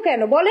 বাদ দিব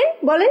কেন? বলেন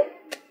বলেন।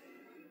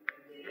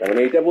 মানে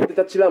এইটা বলতে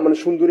চাচ্ছিলাম, মানে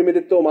সুন্দরী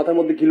মেয়েদের তো মাথার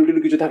মধ্যে ঘিলু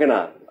টিলু কিছু থাকে না,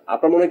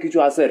 আপনার মনে হয় কিছু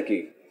আছে আর কি।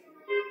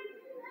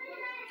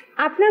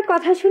 আপনার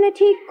কথা শুনে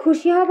ঠিক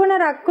খুশি হব না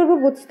রাগ করবো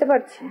বুঝতে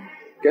পারছি।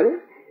 কেন?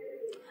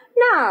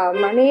 না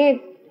মানে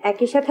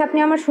একই সাথে আপনি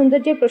আমার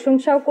সৌন্দর্যের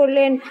প্রশংসাও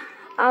করলেন,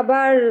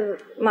 আবার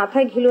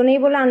মাথায় ঘিলু নেই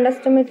বলে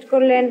আন্ডারস্টিমেট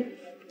করলেন,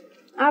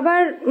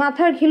 আবার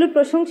মাথার ঘিলুর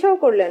প্রশংসাও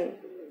করলেন।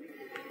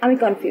 আমি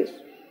কনফিউজ।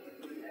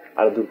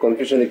 আর দূর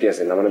কনফিউশনে কি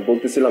আছে না, মানে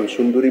বলতেছিলাম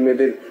সুন্দরী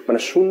মেয়েদের মানে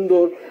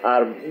সুন্দর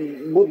আর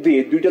বুদ্ধি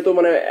দুইটা তো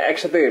মানে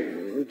একসাথে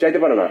চাইতে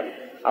পারে না,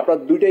 আপনার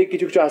দুইটাই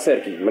কিছু কিছু আছে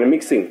আর কি, মানে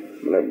মিক্সিং,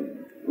 মানে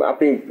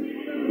আপনি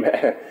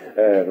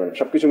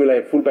সবকিছু মিলাই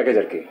ফুল প্যাকেজ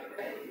আর কি।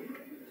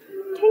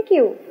 থ্যাংক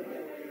ইউ,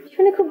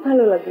 শুনে খুব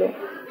ভালো লাগলো।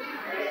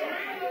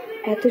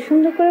 এত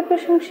সুন্দর করে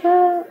প্রশংসা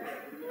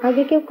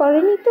আগে কেউ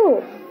করেনি তো,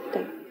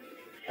 তাই।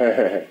 হ্যাঁ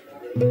হ্যাঁ হ্যাঁ,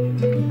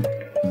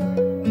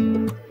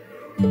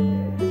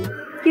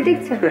 কি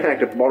দেখছেন?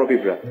 একটা বড়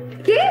পিঁপড়া।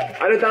 কি?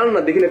 আরে দাঁড়ান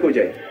না, দেখি না কই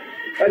যায়।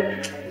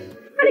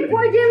 আরে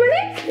কই যায় মানে?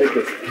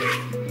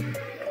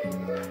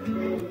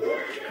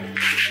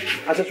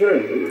 আচ্ছা শুনেন,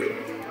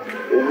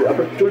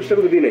 আপনার 40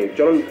 টাকা তো দিই নাই,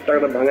 চলুন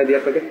টাকাটা ভাঙায় দিই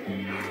আপনাকে।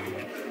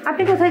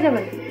 আপনি কোথায়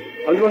যাবেন?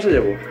 আমি তো বাসায়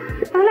যাবো।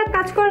 তাহলে এক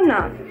কাজ করেন না,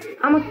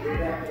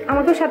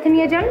 আমাকেও সাথে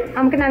নিয়ে যান,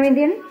 আমাকে নামিয়ে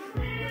দিন,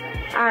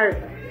 আর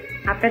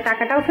আপনার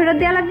টাকাটাও ফেরত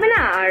দেওয়া লাগবে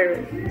না, আর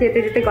যেতে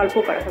যেতে গল্প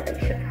করা হবে।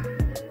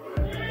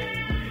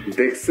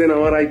 দেখছেন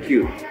আমার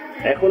আইকিউ,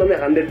 এখন আমি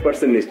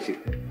 100% নিশ্চিত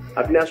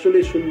আপনি আসলে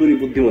সুন্দরী,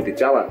 বুদ্ধিমতী,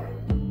 চালাক।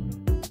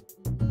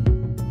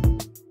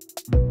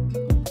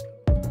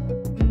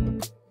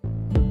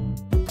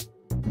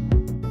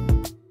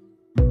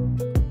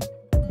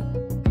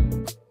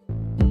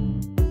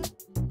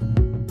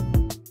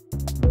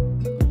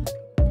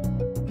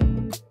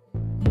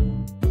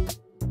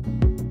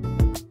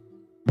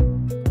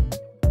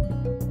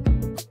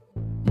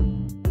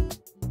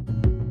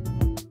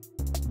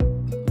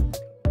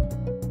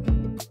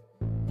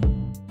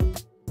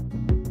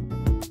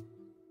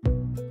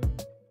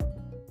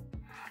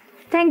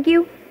 থ্যাংক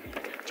ইউ,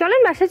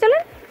 চলেন বাসায়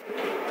চলেন।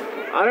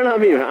 আরে না,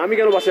 আমি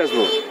কেন বাসায়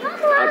আসবো?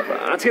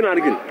 আজকে না,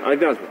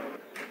 আরেকদিন আসবো।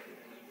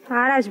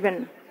 আর আসবেন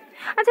না?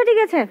 আচ্ছা ঠিক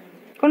আছে,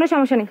 কোনো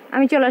সমস্যা নেই,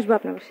 আমি চলে আসবো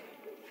আপনার বাসায়।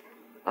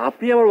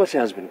 আপনি আমার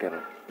বাসায় আসবেন কেন?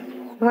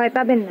 ভয়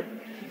পাবেন না,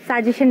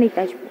 সাজেশন নিতে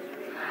আসবো।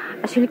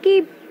 আসলে কি,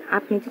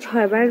 আপনি তো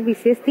 6 বার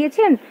বিসিএস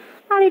দিয়েছেন,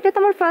 আর এটা তো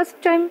আমার ফার্স্ট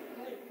টাইম,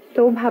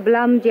 তো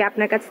ভাবলাম যে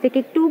আপনার কাছ থেকে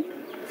একটু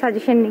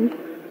সাজেশন নিই।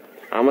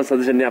 আমার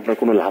সাজেশন নিয়ে আপনার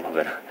কোনো লাভ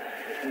হবে না।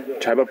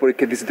 6 বার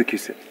পরীক্ষা দিয়েছি তো কি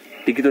হয়েছে?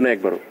 টিকি তো না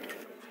একবারও।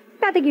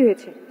 তাতে কি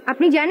হয়েছে?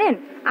 আপনি জানেন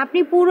আপনি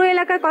পুরো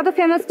এলাকার কত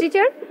ফেমাস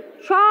টিচার,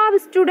 সব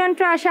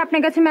স্টুডেন্টরা আসে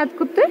আপনার কাছে ম্যাথ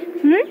করতে।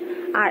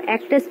 আর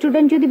একটা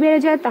স্টুডেন্ট যদি বেড়ে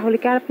যায় তাহলে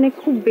কি আর আপনার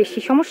খুব বেশি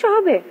সমস্যা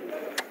হবে?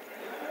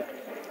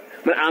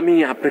 মানে আমি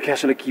আপনাকে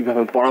আসলে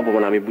কিভাবে পড়াবো,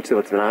 মানে আমি বুঝতে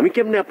পারছি না আমি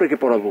কেমনে আপনাকে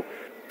পড়াবো।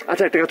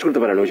 আচ্ছা একটা কাজ করতে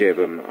পারেন, ওই যে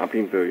আপনি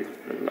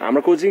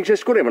আমার কোচিং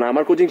শেষ করে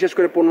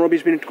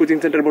 15-20 মিনিট কোচিং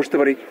সেন্টার বসতে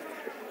পারি,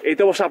 এই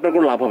তো অবশ্য আপনার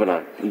কোনো লাভ হবে না,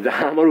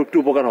 আমার একটু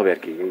উপকার হবে আর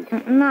কি।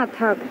 না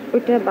থাক,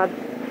 ওইটা বাদ।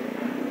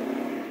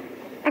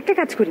 একটা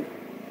কাজ করি,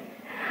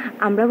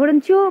 আমরা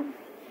বরঞ্চ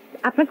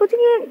আপনার কোচিং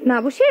এ না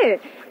বসে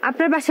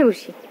আপনার বাসায়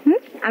বসি।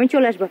 আমি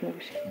চলে আসবো আপনার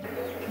বাসায়।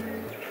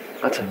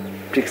 আচ্ছা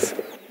ঠিক আছে।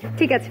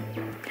 ঠিক আছে,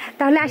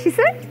 তাহলে আসি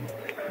স্যার।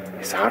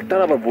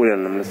 স্যারটার আবার বলেন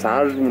না, মানে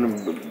স্যার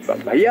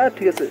ভাইয়া।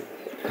 ঠিক আছে,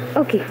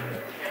 ওকে,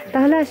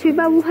 তাহলে আসি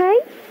বাবু ভাই।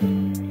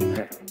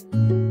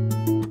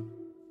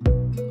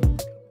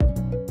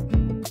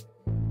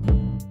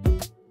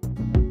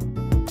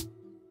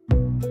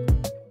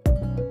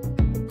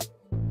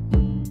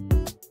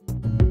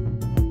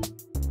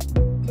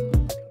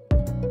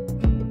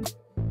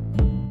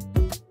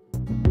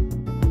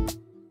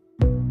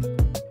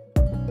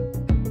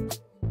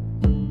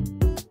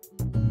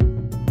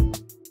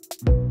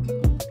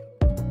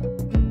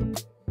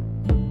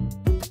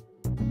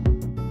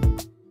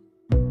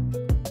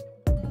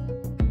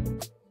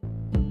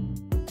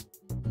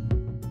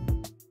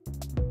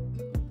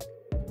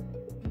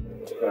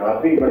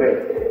 আপনি মানে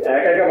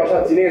একা একা বাসা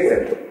চিনে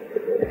গেছেন?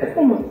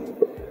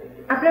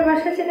 আপনার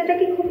বাসা চেনাটা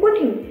কি খুব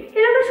কঠিন?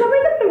 এলাকার সবাই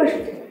তো আপনার বাসা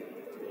চেনে।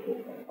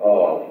 ও,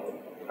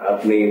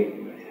 আপনি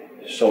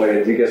সবাই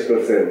জিজ্ঞেস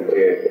করছেন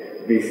যে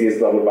বিসিএস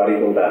বাবুর বাড়ি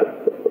কোনটা?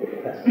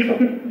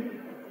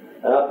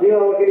 আপনিও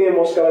আমাকে নিয়ে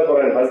মস্কারা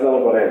করেন, ফাজলামো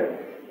করেন।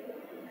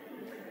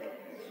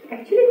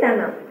 অ্যাকচুয়ালি তা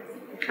না,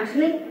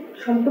 আসলে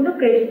সম্পূর্ণ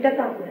ক্রেডিটটা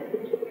তো আপনার।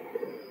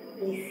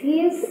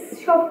 বিসিএস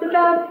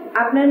শব্দটা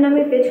আপনার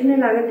নামের পেছনে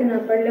লাগাতে না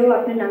পারলেও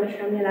আপনার নামের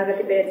সামনে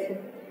লাগাতে পেরেছেন,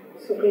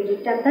 সো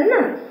ক্রেডিটটা আপনার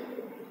না।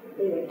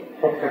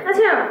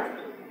 আচ্ছা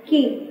কি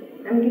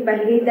আমি কি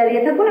বাইরে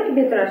দাঁড়িয়ে থাকবো নাকি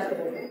ভেতরে আসতে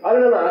পারবো? আরে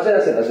না না, আসেন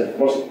আসেন আসেন,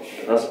 বসুন,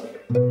 আসুন।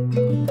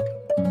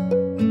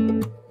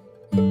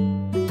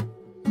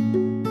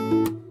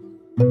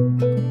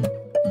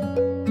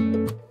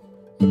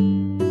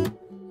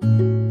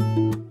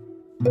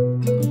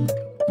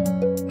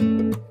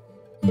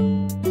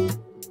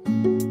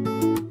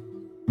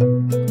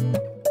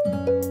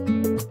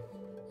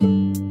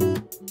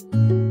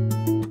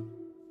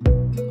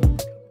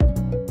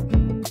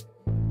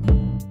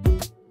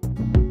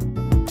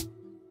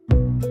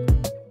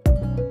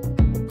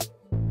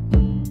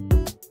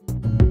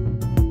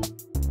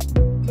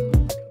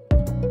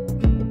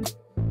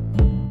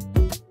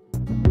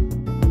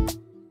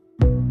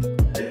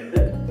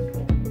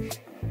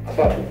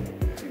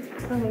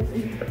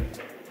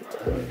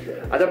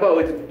 আচ্ছা আপা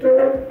ওই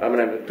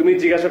মানে তুমি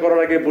জিজ্ঞাসা করার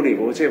আগে বলি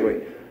বলছে বই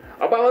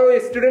আপা আমার ওই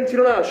স্টুডেন্ট ছিল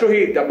না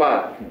শহীদ আপা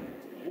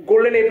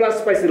গোল্ডেন A+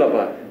 পাইছিল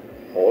আপা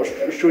ও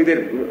শহীদের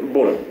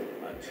বোন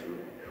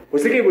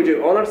হয়েছে কি বুঝে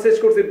অনার্স শেষ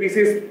করছে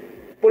BCS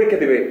পরীক্ষা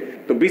দেবে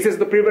তো BCS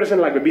তো প্রিপারেশন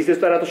লাগবে BCS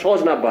তো আর এত সহজ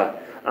না আব্বা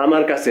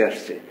আমার কাছে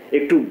আসছে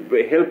একটু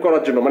হেল্প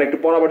করার জন্য মানে একটু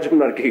পড়াবার জন্য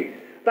আর কি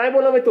তাই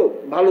বললাম এই তো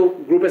ভালো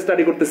গ্রুপে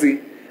স্টাডি করতেছি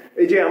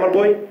এই যে আমার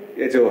বই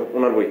এই যে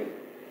ওনার বই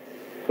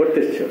পড়তে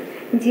এসছো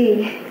জি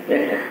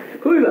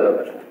খুবই ভালো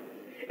কথা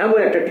এমন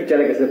একটা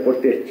টিচারের কাছে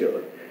পড়তে এসছো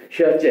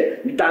সে হচ্ছে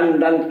ডান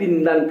ডান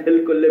 3 দান ফেল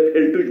করলে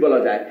ফেলটুস বলা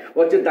যায়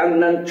হচ্ছে ডান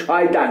ডান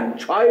 6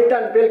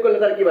 দান ফেল করলে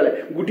তার কি বলে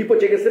গুটি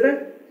পচে গেছে না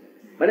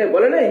মানে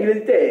বলে না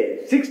ইংরেজিতে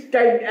 6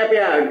 time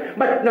appeared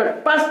but not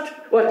past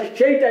হচ্ছে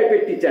সেই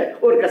টাইপের টিচার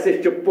ওর কাছে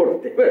এসছো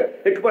পড়তে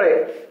একটু পরে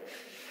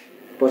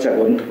পচা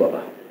বন্ধু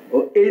বাবা ও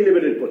এই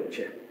লেভেলের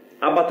পড়ছে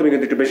আব্বা তুমি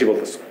কিন্তু একটু বেশি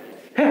বলতেছো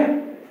হ্যাঁ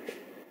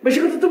বেশি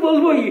কথা তো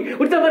বলবোই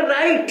ওটা আমার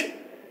রাইট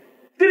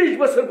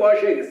 30 বছর বয়স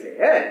হয়ে গেছে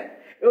হ্যাঁ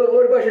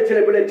ওর বয়সের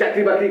ছেলে পেলে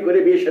চাকরি বাকরি করে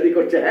বিয়ে শাদী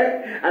করছে হ্যাঁ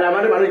আর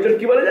আমার মানুষজন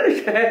কি বলে জানিস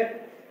হ্যাঁ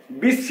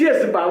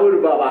BCS বাবুর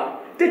বাবা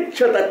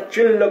তিচ্ছতা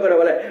চিল্ল করে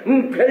বলে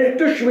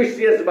ফেলটুস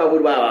BCS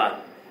বাবুর বাবা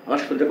আমার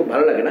শুনতে খুব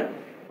ভালো লাগে না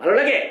ভালো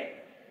লাগে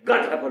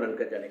গাঠা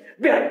ফলনকে জানে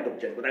বেহাত্তক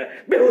জানে কোথায়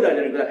বেহুদা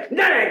জানে কোথায়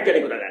নারায়ণ জানে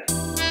কোথায়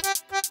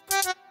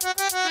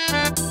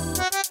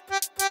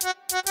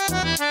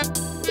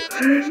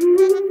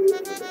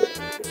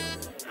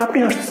আপনি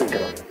হাসতেছেন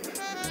কেন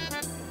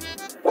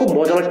খুব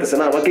মজা লাগতেছে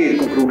না আমাকে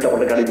এরকম উল্টা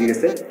পাল্টা গাড়ি দিয়ে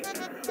গেছে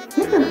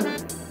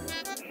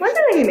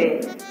মজা লাগে না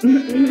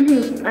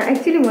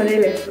অ্যাকচুয়ালি মজাই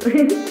লাগছে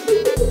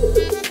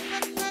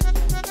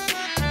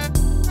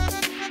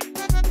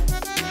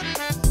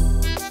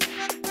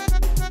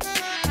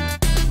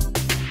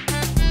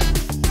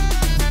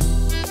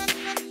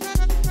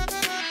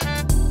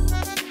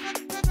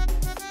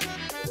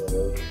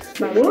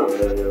বাবু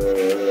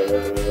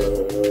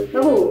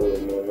বাবু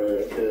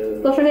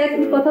তোর সঙ্গে এক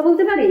কথা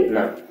বলতে পারি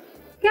না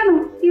কেন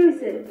কি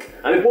হয়েছে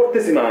আমি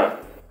পড়তেছি মা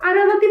আরে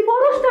আমার তুই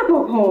পড়সটা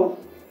কখন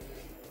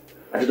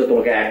আচ্ছা তো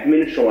তোমাকে 1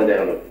 মিনিট সময়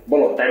দেওয়া হলো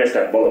বলো টাইম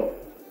স্টার্ট বলো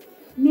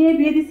মেয়ে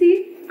বিয়ে দিছি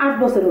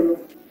 8 বছর হলো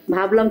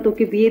ভাবলাম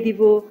তোকে বিয়ে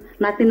দিব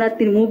নাতি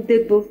নাতির মুখ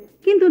দেখবো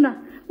কিন্তু না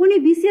উনি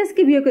BCS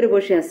কে বিয়ে করে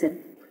বসে আছেন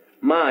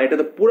মা এটা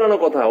তো পুরানো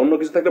কথা অন্য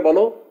কিছু থাকলে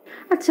বলো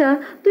আচ্ছা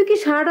তুই কি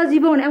সারাটা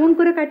জীবন এমন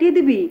করে কাটিয়ে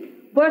দিবি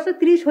বয়স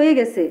 30 হয়ে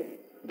গেছে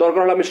দরকার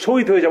হলে আমি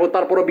শহীদ হয়ে যাবো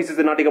তারপরও BCS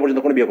নাটিকা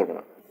পর্যন্ত কোনো বিয়ে করবো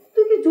না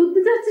তুই কি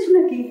যুদ্ধে যাচ্ছিস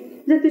নাকি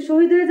যে তুই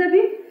শহীদ হয়ে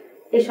যাবি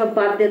এসব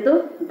বাদ দে তো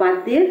বাদ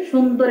দিয়ে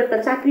সুন্দর একটা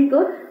চাকরি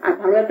কর আর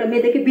ভালো একটা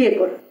মেয়ে দেখে বিয়ে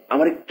কর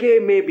আমার কে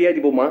মেয়ে বিয়ে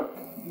দিব মা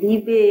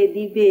দিবে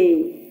দিবে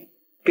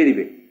কে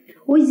দিবে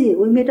ওই যে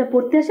ওই মেয়েটা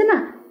পড়তে আসে না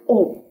ও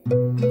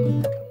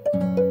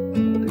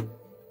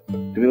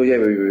তুমি ওই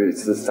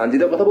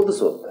সঞ্জিতার কথা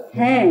বলতেছো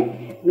হ্যাঁ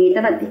মেয়েটা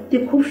না দেখতে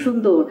খুব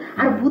সুন্দর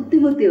আর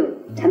বুদ্ধিমতীও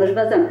জানোস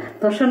বাজান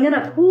তোর সঙ্গে না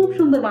খুব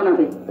সুন্দর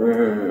মানাবে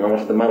আমার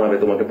সাথে মানাবে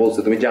তোমাকে বলছে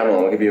তুমি জানো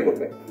আমাকে বিয়ে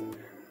করবে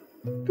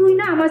তুই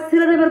না আমার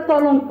ছেলের এবার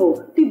কলঙ্ক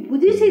তুই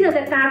বুঝিসই না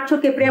যে কার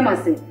চোখে প্রেম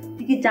আছে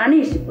তুই কি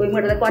জানিস ওই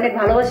মেয়েটাকে অনেক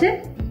ভালোবাসে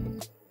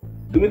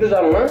তুমি তো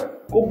জানো না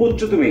খুব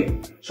বুঝছো তুমি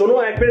শোনো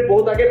 1 মিনিট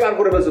বহুত আগে পার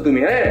করে ফেলছো তুমি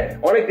হ্যাঁ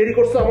অনেক দেরি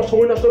করছো আমার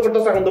সময় নষ্ট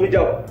করতেছো এখন তুমি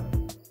যাও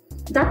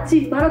যাচ্ছি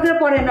ভালো করে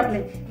পড়েন আপনি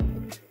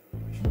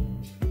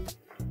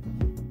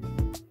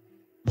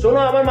শোনো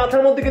আমার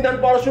মাথার মধ্যে কিন্তু আমি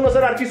পড়াশোনা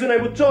স্যার আর কিছু নাই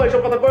বুঝছো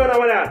এসব কথা কয় না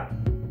আমার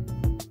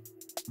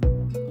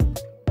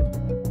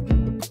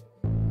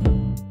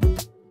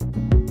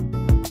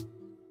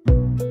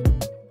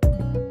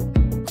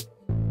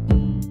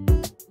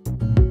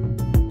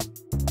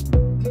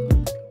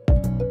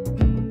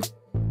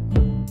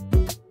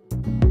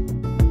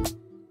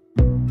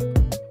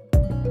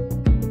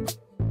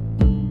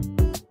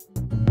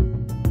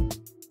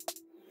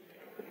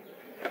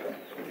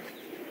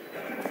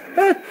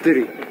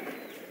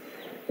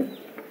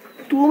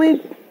তুমি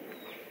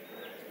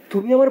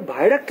তুমি আমার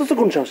ভাই রাখতেছো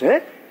কোন সাহসে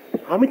হ্যাঁ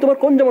আমি তোমার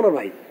কোন জামানার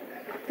ভাই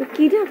তো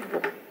কি রাখবো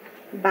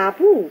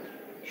বাবু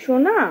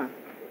সোনা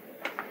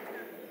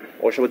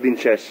ওসব দিন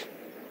শেষ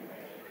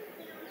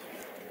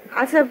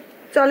আচ্ছা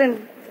চলেন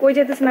কই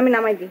যেতেছেন আমি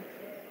নামাই দিই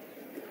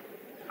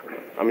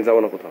আমি যাবো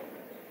না কোথাও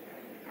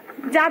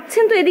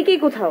যাচ্ছেন তো এদিকেই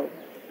কোথাও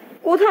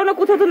কোথাও না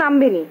কোথাও তো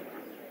নামবেনি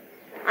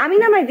আমি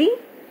নামাই দিই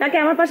নাকি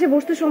আমার পাশে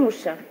বসতে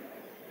সমস্যা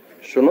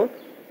শোনো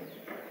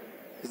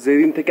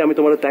যেদিন থেকে আমি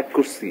তোমার ত্যাগ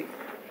করছি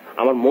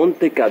আমার মন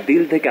থেকে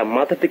দিল থেকে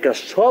মাথা থেকে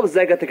সব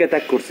জায়গা থেকে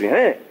ত্যাগ করছি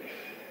হ্যাঁ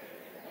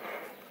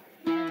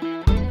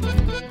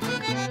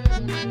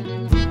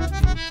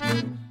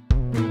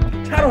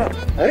ছাড়ো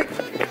আরে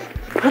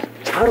হাত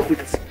ছাড়ো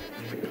কইতেছি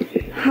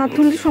হাত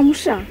ধরলে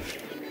সমস্যা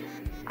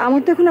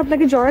আমার তো এখন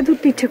আপনাকে জড়ায়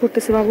ধরতে ইচ্ছে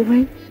করতেছে বাবু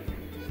ভাই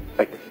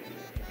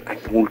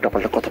একদম উল্টা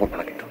পাল্টা কথা বলবো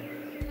না কিন্তু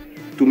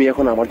তুমি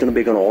এখন আমার জন্য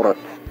বেগান অরাত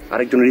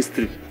আরেকজনের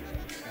স্ত্রী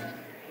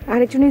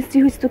আরেকজনের স্ত্রী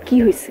হয়েছে তো কি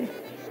হয়েছে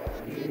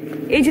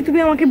এই যে তুমি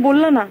আমাকে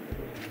বললা না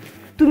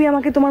তুমি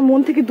আমাকে তোমার মন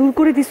থেকে দূর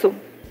করে দিছো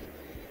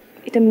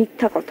এটা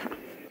মিথ্যা কথা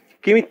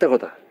কি মিথ্যা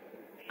কথা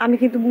আমি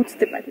কিন্তু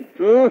বুঝতে পারি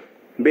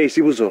বেশি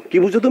বুঝো কি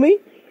বুঝো তুমি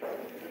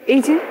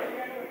এই যে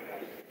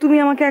তুমি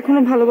আমাকে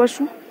এখনো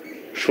ভালোবাসো?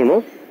 শোনো,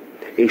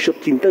 এইসব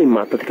চিন্তা ওই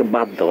মাথা থেকে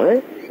বাদ দাও। হ্যাঁ,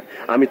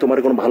 আমি তোমার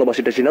কোনো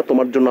ভালোবাসিটাছি না,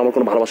 তোমার জন্য আমার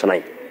কোনো ভালোবাসা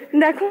নাই।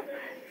 দেখো,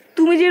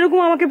 তুমি যেরকম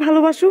আমাকে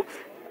ভালোবাসো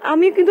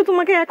আমি কিন্তু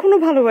তোমাকে এখনো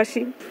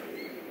ভালোবাসি।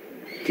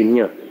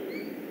 চিনিয়া,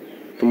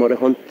 তোমার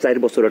এখন 4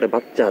 বছর একটা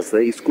বাচ্চা আছে,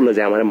 স্কুলে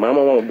যায় আমার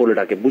মামা মামা বলে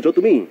ডাকে, বুঝো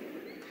তুমি?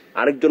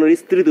 আরেকজনের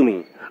স্ত্রী তুমি,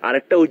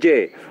 আরেকটা ওই যে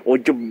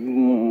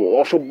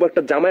অসভ্য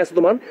একটা জামাই আছে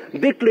তোমার,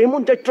 দেখলে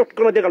এমন চাই চট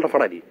করে দিয়ে গালটা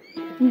ফাটাই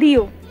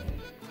দিও।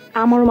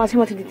 আমারও মাঝে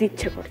মাঝে দিতে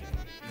ইচ্ছা করে,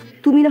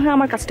 তুমি না হয়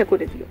আমার কাজটা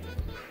করে দিও।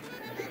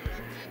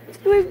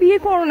 তুমি বিয়ে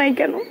করো নাই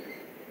কেন?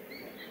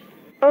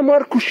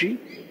 আমার খুশি,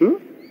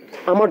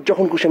 আমার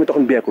যখন খুশি আমি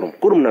তখন বিয়ে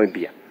করুম না আমি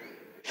বিয়া।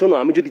 শোনো,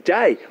 আমি যদি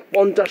চাই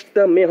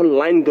 50টা মেয়ে এখন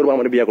লাইন ধরবো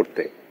আমার বিয়ে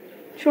করতে।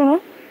 শোনো,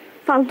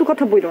 ফালতু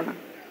কথা বইলো না।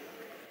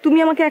 তুমি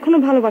আমাকে এখনো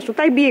ভালোবাসো,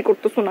 তাই বিয়ে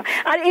করতেছো না,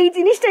 আর এই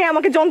জিনিসটাই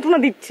আমাকে যন্ত্রণা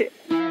দিচ্ছে।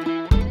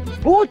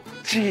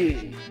 বুঝছি,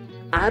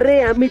 আরে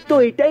আমি তো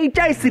এটাই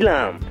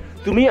চাইছিলাম,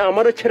 তুমি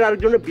আমার ছেড়ে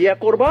আরেকজনের বিয়ে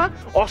করবা,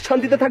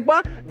 অশান্তিতে থাকবা,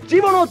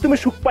 জীবনও তুমি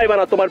সুখ পাইবা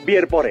না তোমার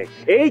বিয়ের পরে।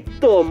 এই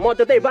তো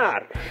মজাতে এবার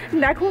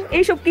দেখো,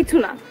 এইসব কিছু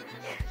না,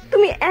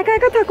 তুমি একা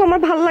একা থাকো,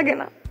 আমার ভালো লাগে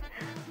না।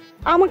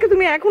 আমাকে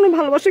তুমি এখনো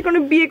ভালোবাসো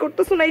কারণে বিয়ে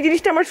করতেছো না, এই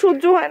জিনিসটা আমার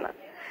সহ্য হয় না।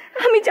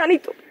 আমি জানি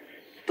তো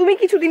তুমি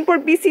কিছুদিন পর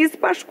BCS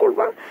পাস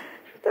করবা,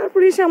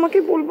 তারপরে এসে আমাকে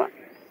বলবা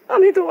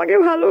আমি তোমাকে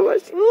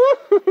ভালোবাসি।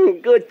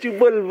 কিছু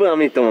বলবো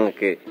আমি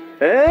তোমাকে?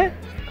 হ্যাঁ,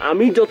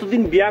 আমি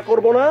যতদিন বিয়া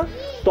করব না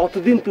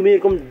ততদিন তুমি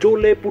এরকম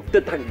জ্বলে পুড়তে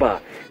থাকবা,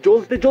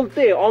 জ্বলতে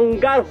জ্বলতে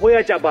অঙ্গার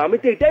হয়ে যাবা। আমি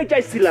তো এটাই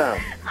চাইছিলাম।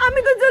 আমি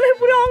তো জ্বলে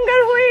পুরো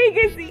অঙ্গার হয়েই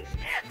গেছি।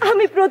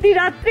 আমি প্রতি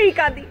রাত্রেই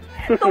কাঁদি,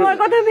 তোমার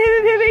কথা ভেবে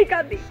ভেবেই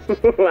কাঁদি।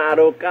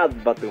 আরো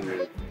কাঁদবা তুমি?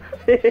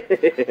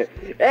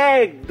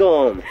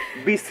 একদম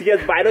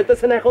BCS বাইরে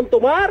হইতেছে না এখন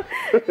তোমার?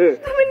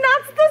 তুমি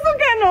নাচতেছো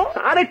কেন?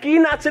 আরে কি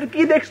নাচের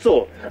কি দেখছো?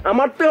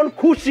 আমার তো এখন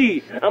খুশি,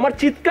 আমার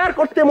চিৎকার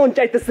করতে মন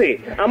চাইতেছে,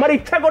 আমার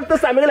ইচ্ছা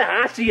করতেছে আমি গেলে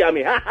হাসি।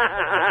 আমি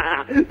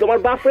তোমার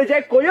বাপরে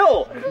যাই কইও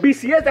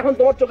BCS এখন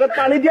তোমার চোখের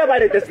পানি দিয়ে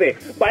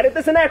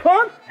বাইরেতেছে না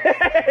এখন?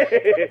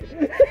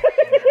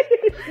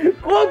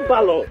 খুব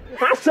ভালো,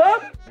 হাসো।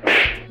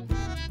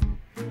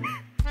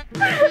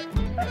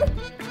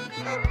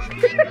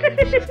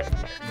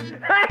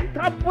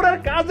 থাপ্পড়ের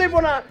কাজ হইব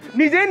না,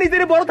 নিজেই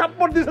নিজের বড়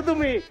থাপ্পড় দিছো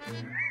তুমি।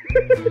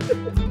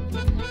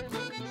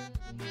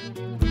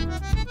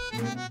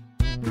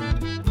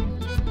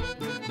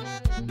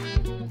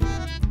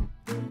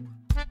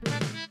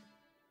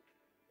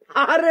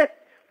 আরে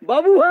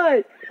বাবু ভাই,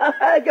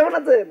 কেমন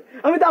আছেন?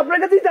 আমি তো আপনার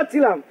কাছেই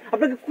যাচ্ছিলাম,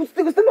 আপনাকে খুঁজতে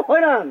খুঁজতে আমি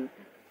হয়রান।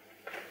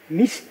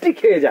 মিষ্টি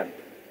খেয়ে যান।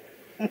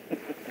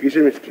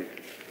 কিসের মিষ্টি?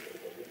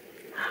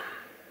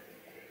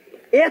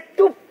 এত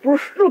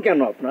প্রশ্ন কেন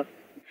আপনার?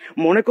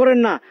 মনে করেন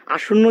না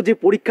আসন্ন যে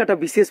পরীক্ষাটা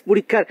BCS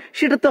পরীক্ষার,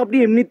 সেটা তো আপনি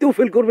এমনিতেও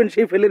ফেল করবেন,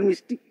 সেই ফেলের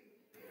মিষ্টি।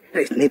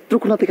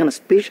 নেত্রকোনাতে কেন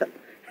স্পেশাল?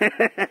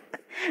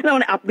 না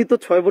মানে আপনি তো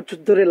 6 বছর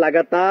ধরে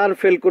লাগাতার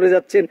ফেল করে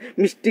যাচ্ছেন,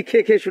 মিষ্টি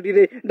খেয়ে খেয়ে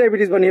শরীরে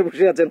ডায়াবেটিস বানিয়ে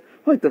বসে আছেন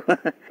হয়তো।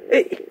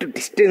 একটু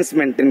ডিস্টেন্স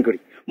মেনটেন করি,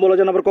 বলা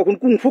যেন আবার কখন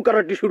কুংফু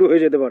কারাটি শুরু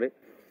হয়ে যেতে পারে।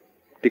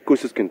 ঠিক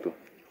কইছিস, কিন্তু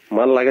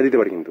মাল লাগা দিতে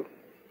পারি কিন্তু।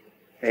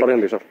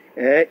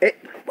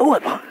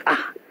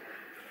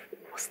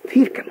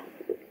 স্থির কেন?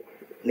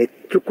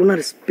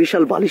 নেত্রকোনার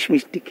স্পেশাল বালিশ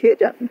মিষ্টি খেয়ে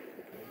যান।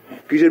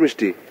 কিসের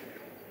মিষ্টি?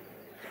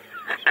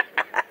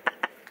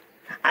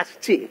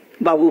 আসছি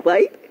বাবু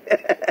ভাই,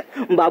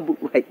 বাবু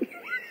ভাই,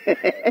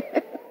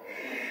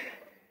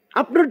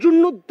 আপনার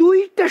জন্য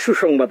 2টা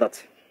সুসংবাদ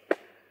আছে।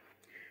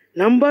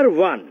 নাম্বার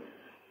 1,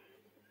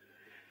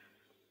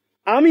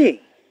 আমি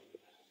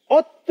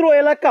অত্র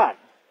এলাকার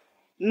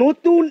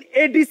নতুন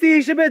ADC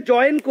হিসেবে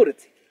জয়েন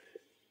করেছি।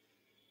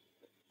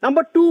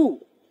 নাম্বার 2,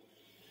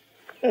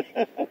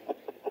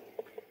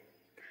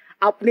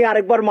 আপনি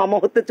আরেকবার মামা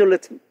হতে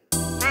চলেছেন।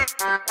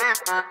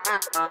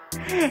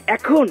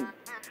 এখন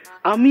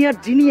আমি আর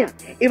জিনিয়া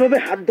এভাবে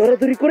হাত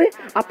ধরাধরি করে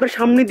আপনার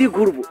সামনে দিয়ে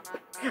ঘুরবো,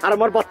 আর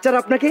আমার বাচ্চারা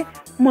আপনাকে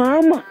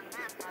মামা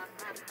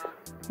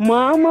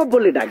মামা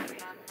বলে ডাকবে।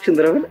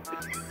 সুন্দর হবে না?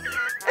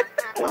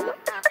 মামা।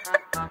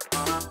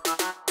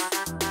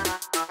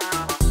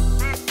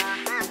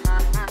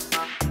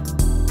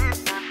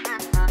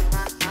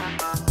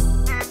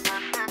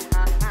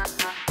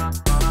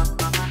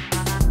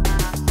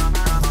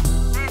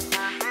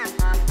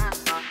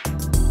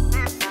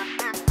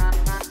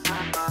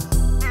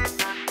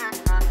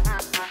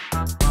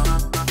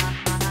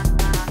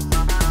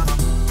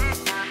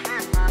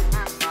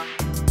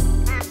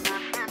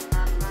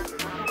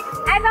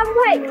 বাবু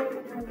ভাই,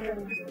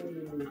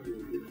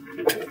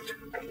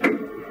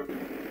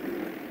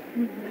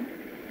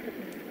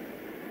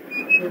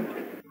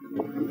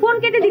 ফোন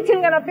কেটে দিচ্ছেন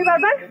কেন আপনি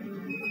বারবার?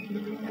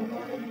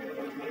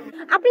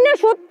 আপনি না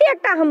সত্যি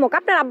একটা আহাম্মক।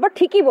 আপনার আব্বা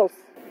ঠিকই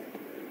বলছে।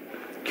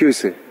 কি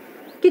হয়েছে?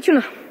 কিছু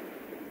না।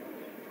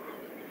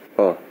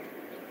 ও,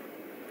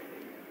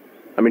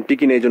 আমি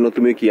টিকি নেই জন্য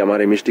তুমি কি আমার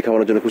এই মিষ্টি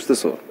খাওয়ানোর জন্য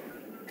খুঁজতেছো?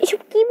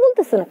 এসব কি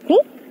বলতেছেন আপনি?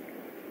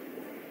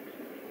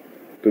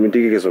 তুমি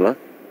টিকে গেছো না?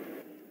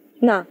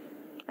 না,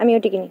 আমিও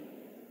টিকি নেই।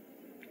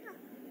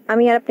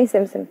 আমি আর আপনি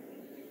সেম সেম,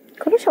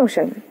 কোনো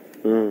সমস্যা নেই।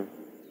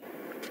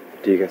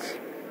 ঠিক আছে।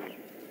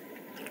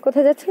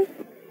 কোথায় যাচ্ছেন?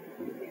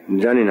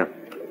 জানি না,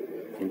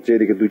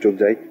 যেদিকে দুই চোখ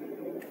যাই।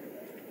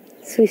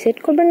 সুইসাইড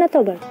করবেন না তো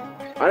আবার?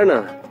 আরে না,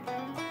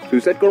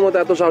 সুইসাইড করার মতো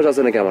এত সাহস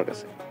আছে নাকি আমার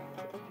কাছে?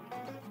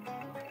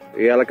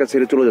 এই এলাকা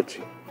ছেড়ে চলে যাচ্ছি।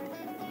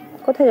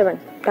 কোথায় যাবেন?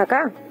 ঢাকা?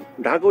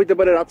 ঢাকা হইতে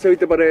পারে, রাজশাহী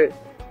হইতে পারে,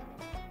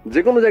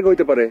 যে কোনো জায়গা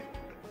হইতে পারে,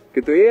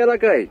 কিন্তু এই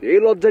এলাকায় এই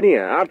লজ্জা নিয়ে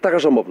আর থাকা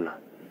সম্ভব না।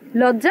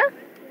 লজ্জা?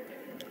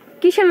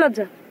 কিসের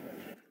লজ্জা?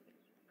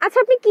 আচ্ছা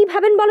আপনি কি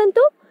ভাবেন বলেন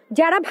তো?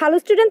 যারা ভালো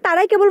স্টুডেন্ট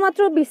তারাই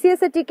কেবলমাত্র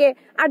বিসিএস এ টিকে,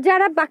 আর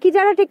যারা বাকি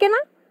যারা টিকে না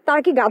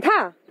তারা কি গাধা?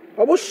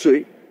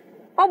 অবশ্যই।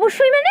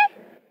 অবশ্যই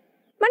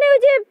মানে ওই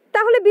যে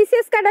তাহলে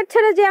বিসিএস ক্যাডার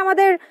ছেড়ে যে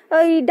আমাদের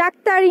ওই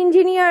ডাক্তার,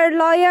 ইঞ্জিনিয়ার,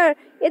 লয়ার,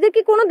 এদের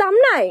কি কোনো দাম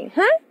নাই?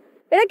 হ্যাঁ,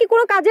 এরা কি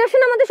কোনো কাজে আসে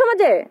না আমাদের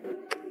সমাজে?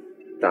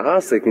 তা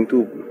আছে, কিন্তু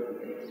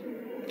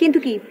কিন্তু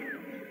কি?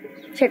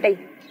 সেটাই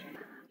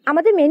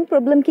আমাদের মেইন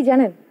প্রবলেম কি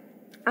জানেন?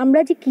 আমরা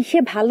যে কিসে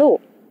ভালো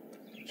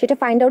সেটা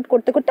ফাইন্ড আউট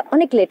করতে করতে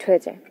অনেক লেট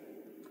হয়ে যায়।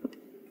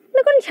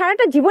 মনে করেন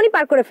সারাটা জীবনই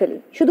পার করে ফেলি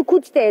শুধু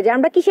খুঁজতে যে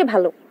আমরা কিসে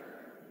ভালো।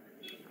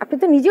 আপনি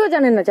তো নিজেও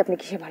জানেন না যে আপনি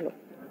কিসে ভালো।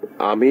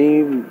 আমি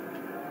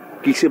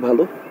কিসে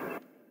ভালো?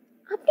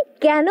 আপনি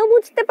কেন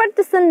বুঝতে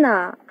পারতেছেন না?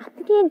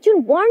 আপনি একজন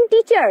বর্ন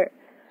টিচার,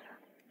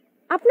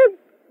 আপনার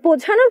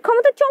বোঝানোর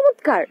ক্ষমতা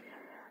চমৎকার,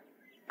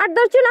 আর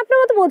 10 জন আপনার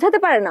মতো বোঝাতে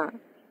পারে না।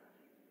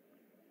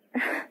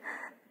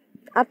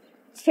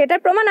 সেটার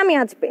প্রমাণ আমি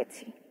আজ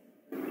পেয়েছি।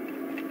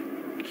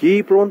 কি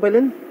প্রমাণ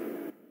পাইলেন?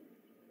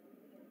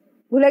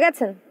 ভুলে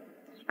গেছেন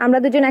আমরা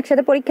দুজন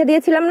একসাথে পরীক্ষা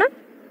দিয়েছিলাম না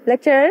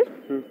লেকচারের?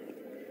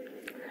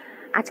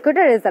 আজকে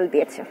ওটা রেজাল্ট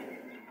দিয়েছে।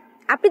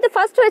 আপনি তো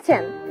ফার্স্ট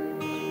হয়েছেন।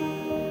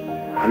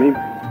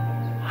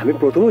 আমি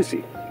প্রথম হয়েছি?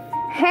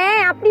 হ্যাঁ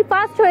আপনি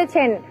ফার্স্ট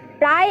হয়েছেন।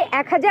 প্রায়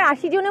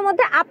 1080 জনের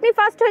মধ্যে আপনি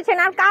ফার্স্ট হয়েছেন।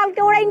 আর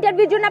কালকে ওরা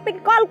ইন্টারভিউর জন্য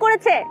আপনাকে কল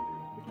করেছে,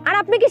 আর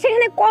আপনি কি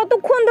সেখানে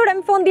কতক্ষণ ধরে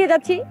আমি ফোন দিয়ে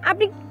যাচ্ছি,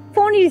 আপনি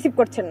ফোনই রিসিভ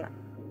করছেন না।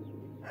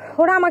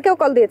 ওরা আমাকেও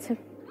কল দিয়েছে।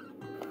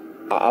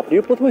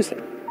 আপনিও প্রথম হয়েছেন?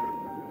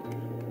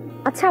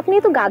 আচ্ছা আপনি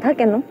তো গাধা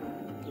কেন?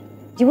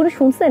 জীবনে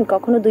শুনছেন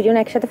কখনো দুজন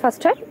একসাথে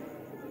ফার্স্ট হয়?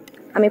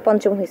 আমি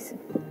পঞ্চম হয়েছি।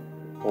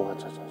 ও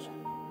আচ্ছা আচ্ছা আচ্ছা।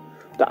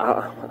 তা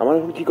আমার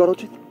এখন কি করা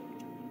উচিত?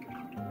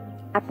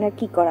 আপনার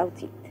কি করা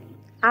উচিত?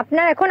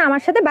 আপনার এখন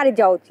আমার সাথে বাড়ি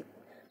যাওয়া উচিত।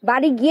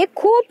 বাড়ি গিয়ে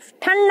খুব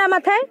ঠান্ডা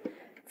মাথায়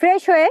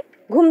ফ্রেশ হয়ে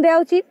ঘুম দেওয়া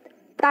উচিত।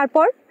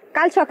 তারপর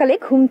কাল সকালে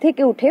ঘুম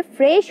থেকে উঠে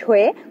ফ্রেশ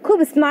হয়ে খুব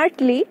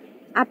স্মার্টলি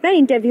আপনার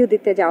ইন্টারভিউ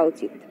দিতে যাওয়া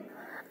উচিত।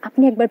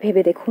 আপনি একবার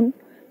ভেবে দেখুন,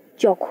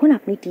 যখন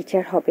আপনি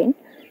টিচার হবেন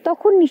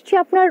তখন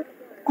নিশ্চয়ই আপনার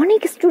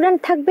অনেক স্টুডেন্ট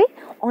থাকবে,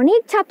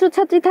 অনেক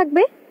ছাত্রছাত্রী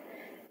থাকবে।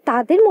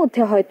 তাদের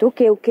মধ্যে হয়তো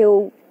কেউ কেউ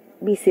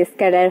বিসিএস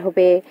ক্যাডার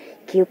হবে,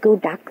 কেউ কেউ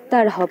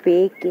ডাক্তার হবে,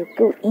 কেউ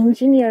কেউ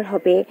ইঞ্জিনিয়ার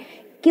হবে,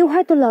 কেউ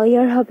হয়তো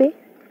লয়ার হবে।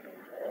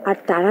 আর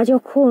তারা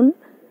যখন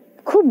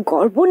খুব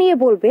গর্ব নিয়ে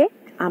বলবে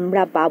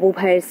আমরা বাবু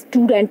ভাইয়ের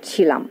স্টুডেন্ট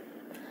ছিলাম,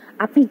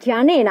 আপনি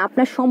জানেন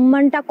আপনার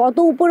সম্মানটা কত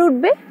উপরে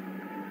উঠবে?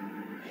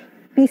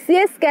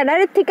 বিসিএস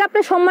ক্যাডারের থেকে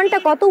আপনার সম্মানটা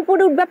কত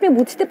উপরে উঠবে আপনি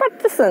বুঝতে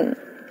পারতেছেন?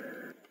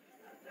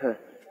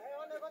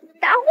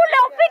 তাহলে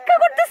অপেক্ষা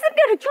করতেছেন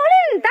কেন?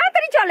 চলেন,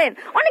 তাড়াতাড়ি চলেন,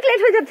 অনেক লেট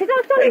হয়ে যাচ্ছে।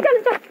 চল চলেন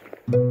চলেন চল।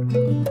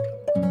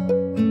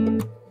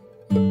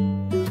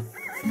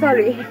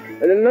 সরি।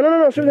 না না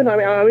না, অসুবিধা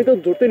নেই। আমি তো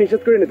ধরতে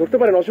নিষেধ করিনি, ধরতে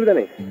পারেন, অসুবিধা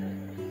নেই।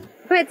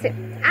 হয়েছে,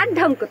 আর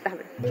ঢং করতে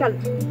হবে। চল।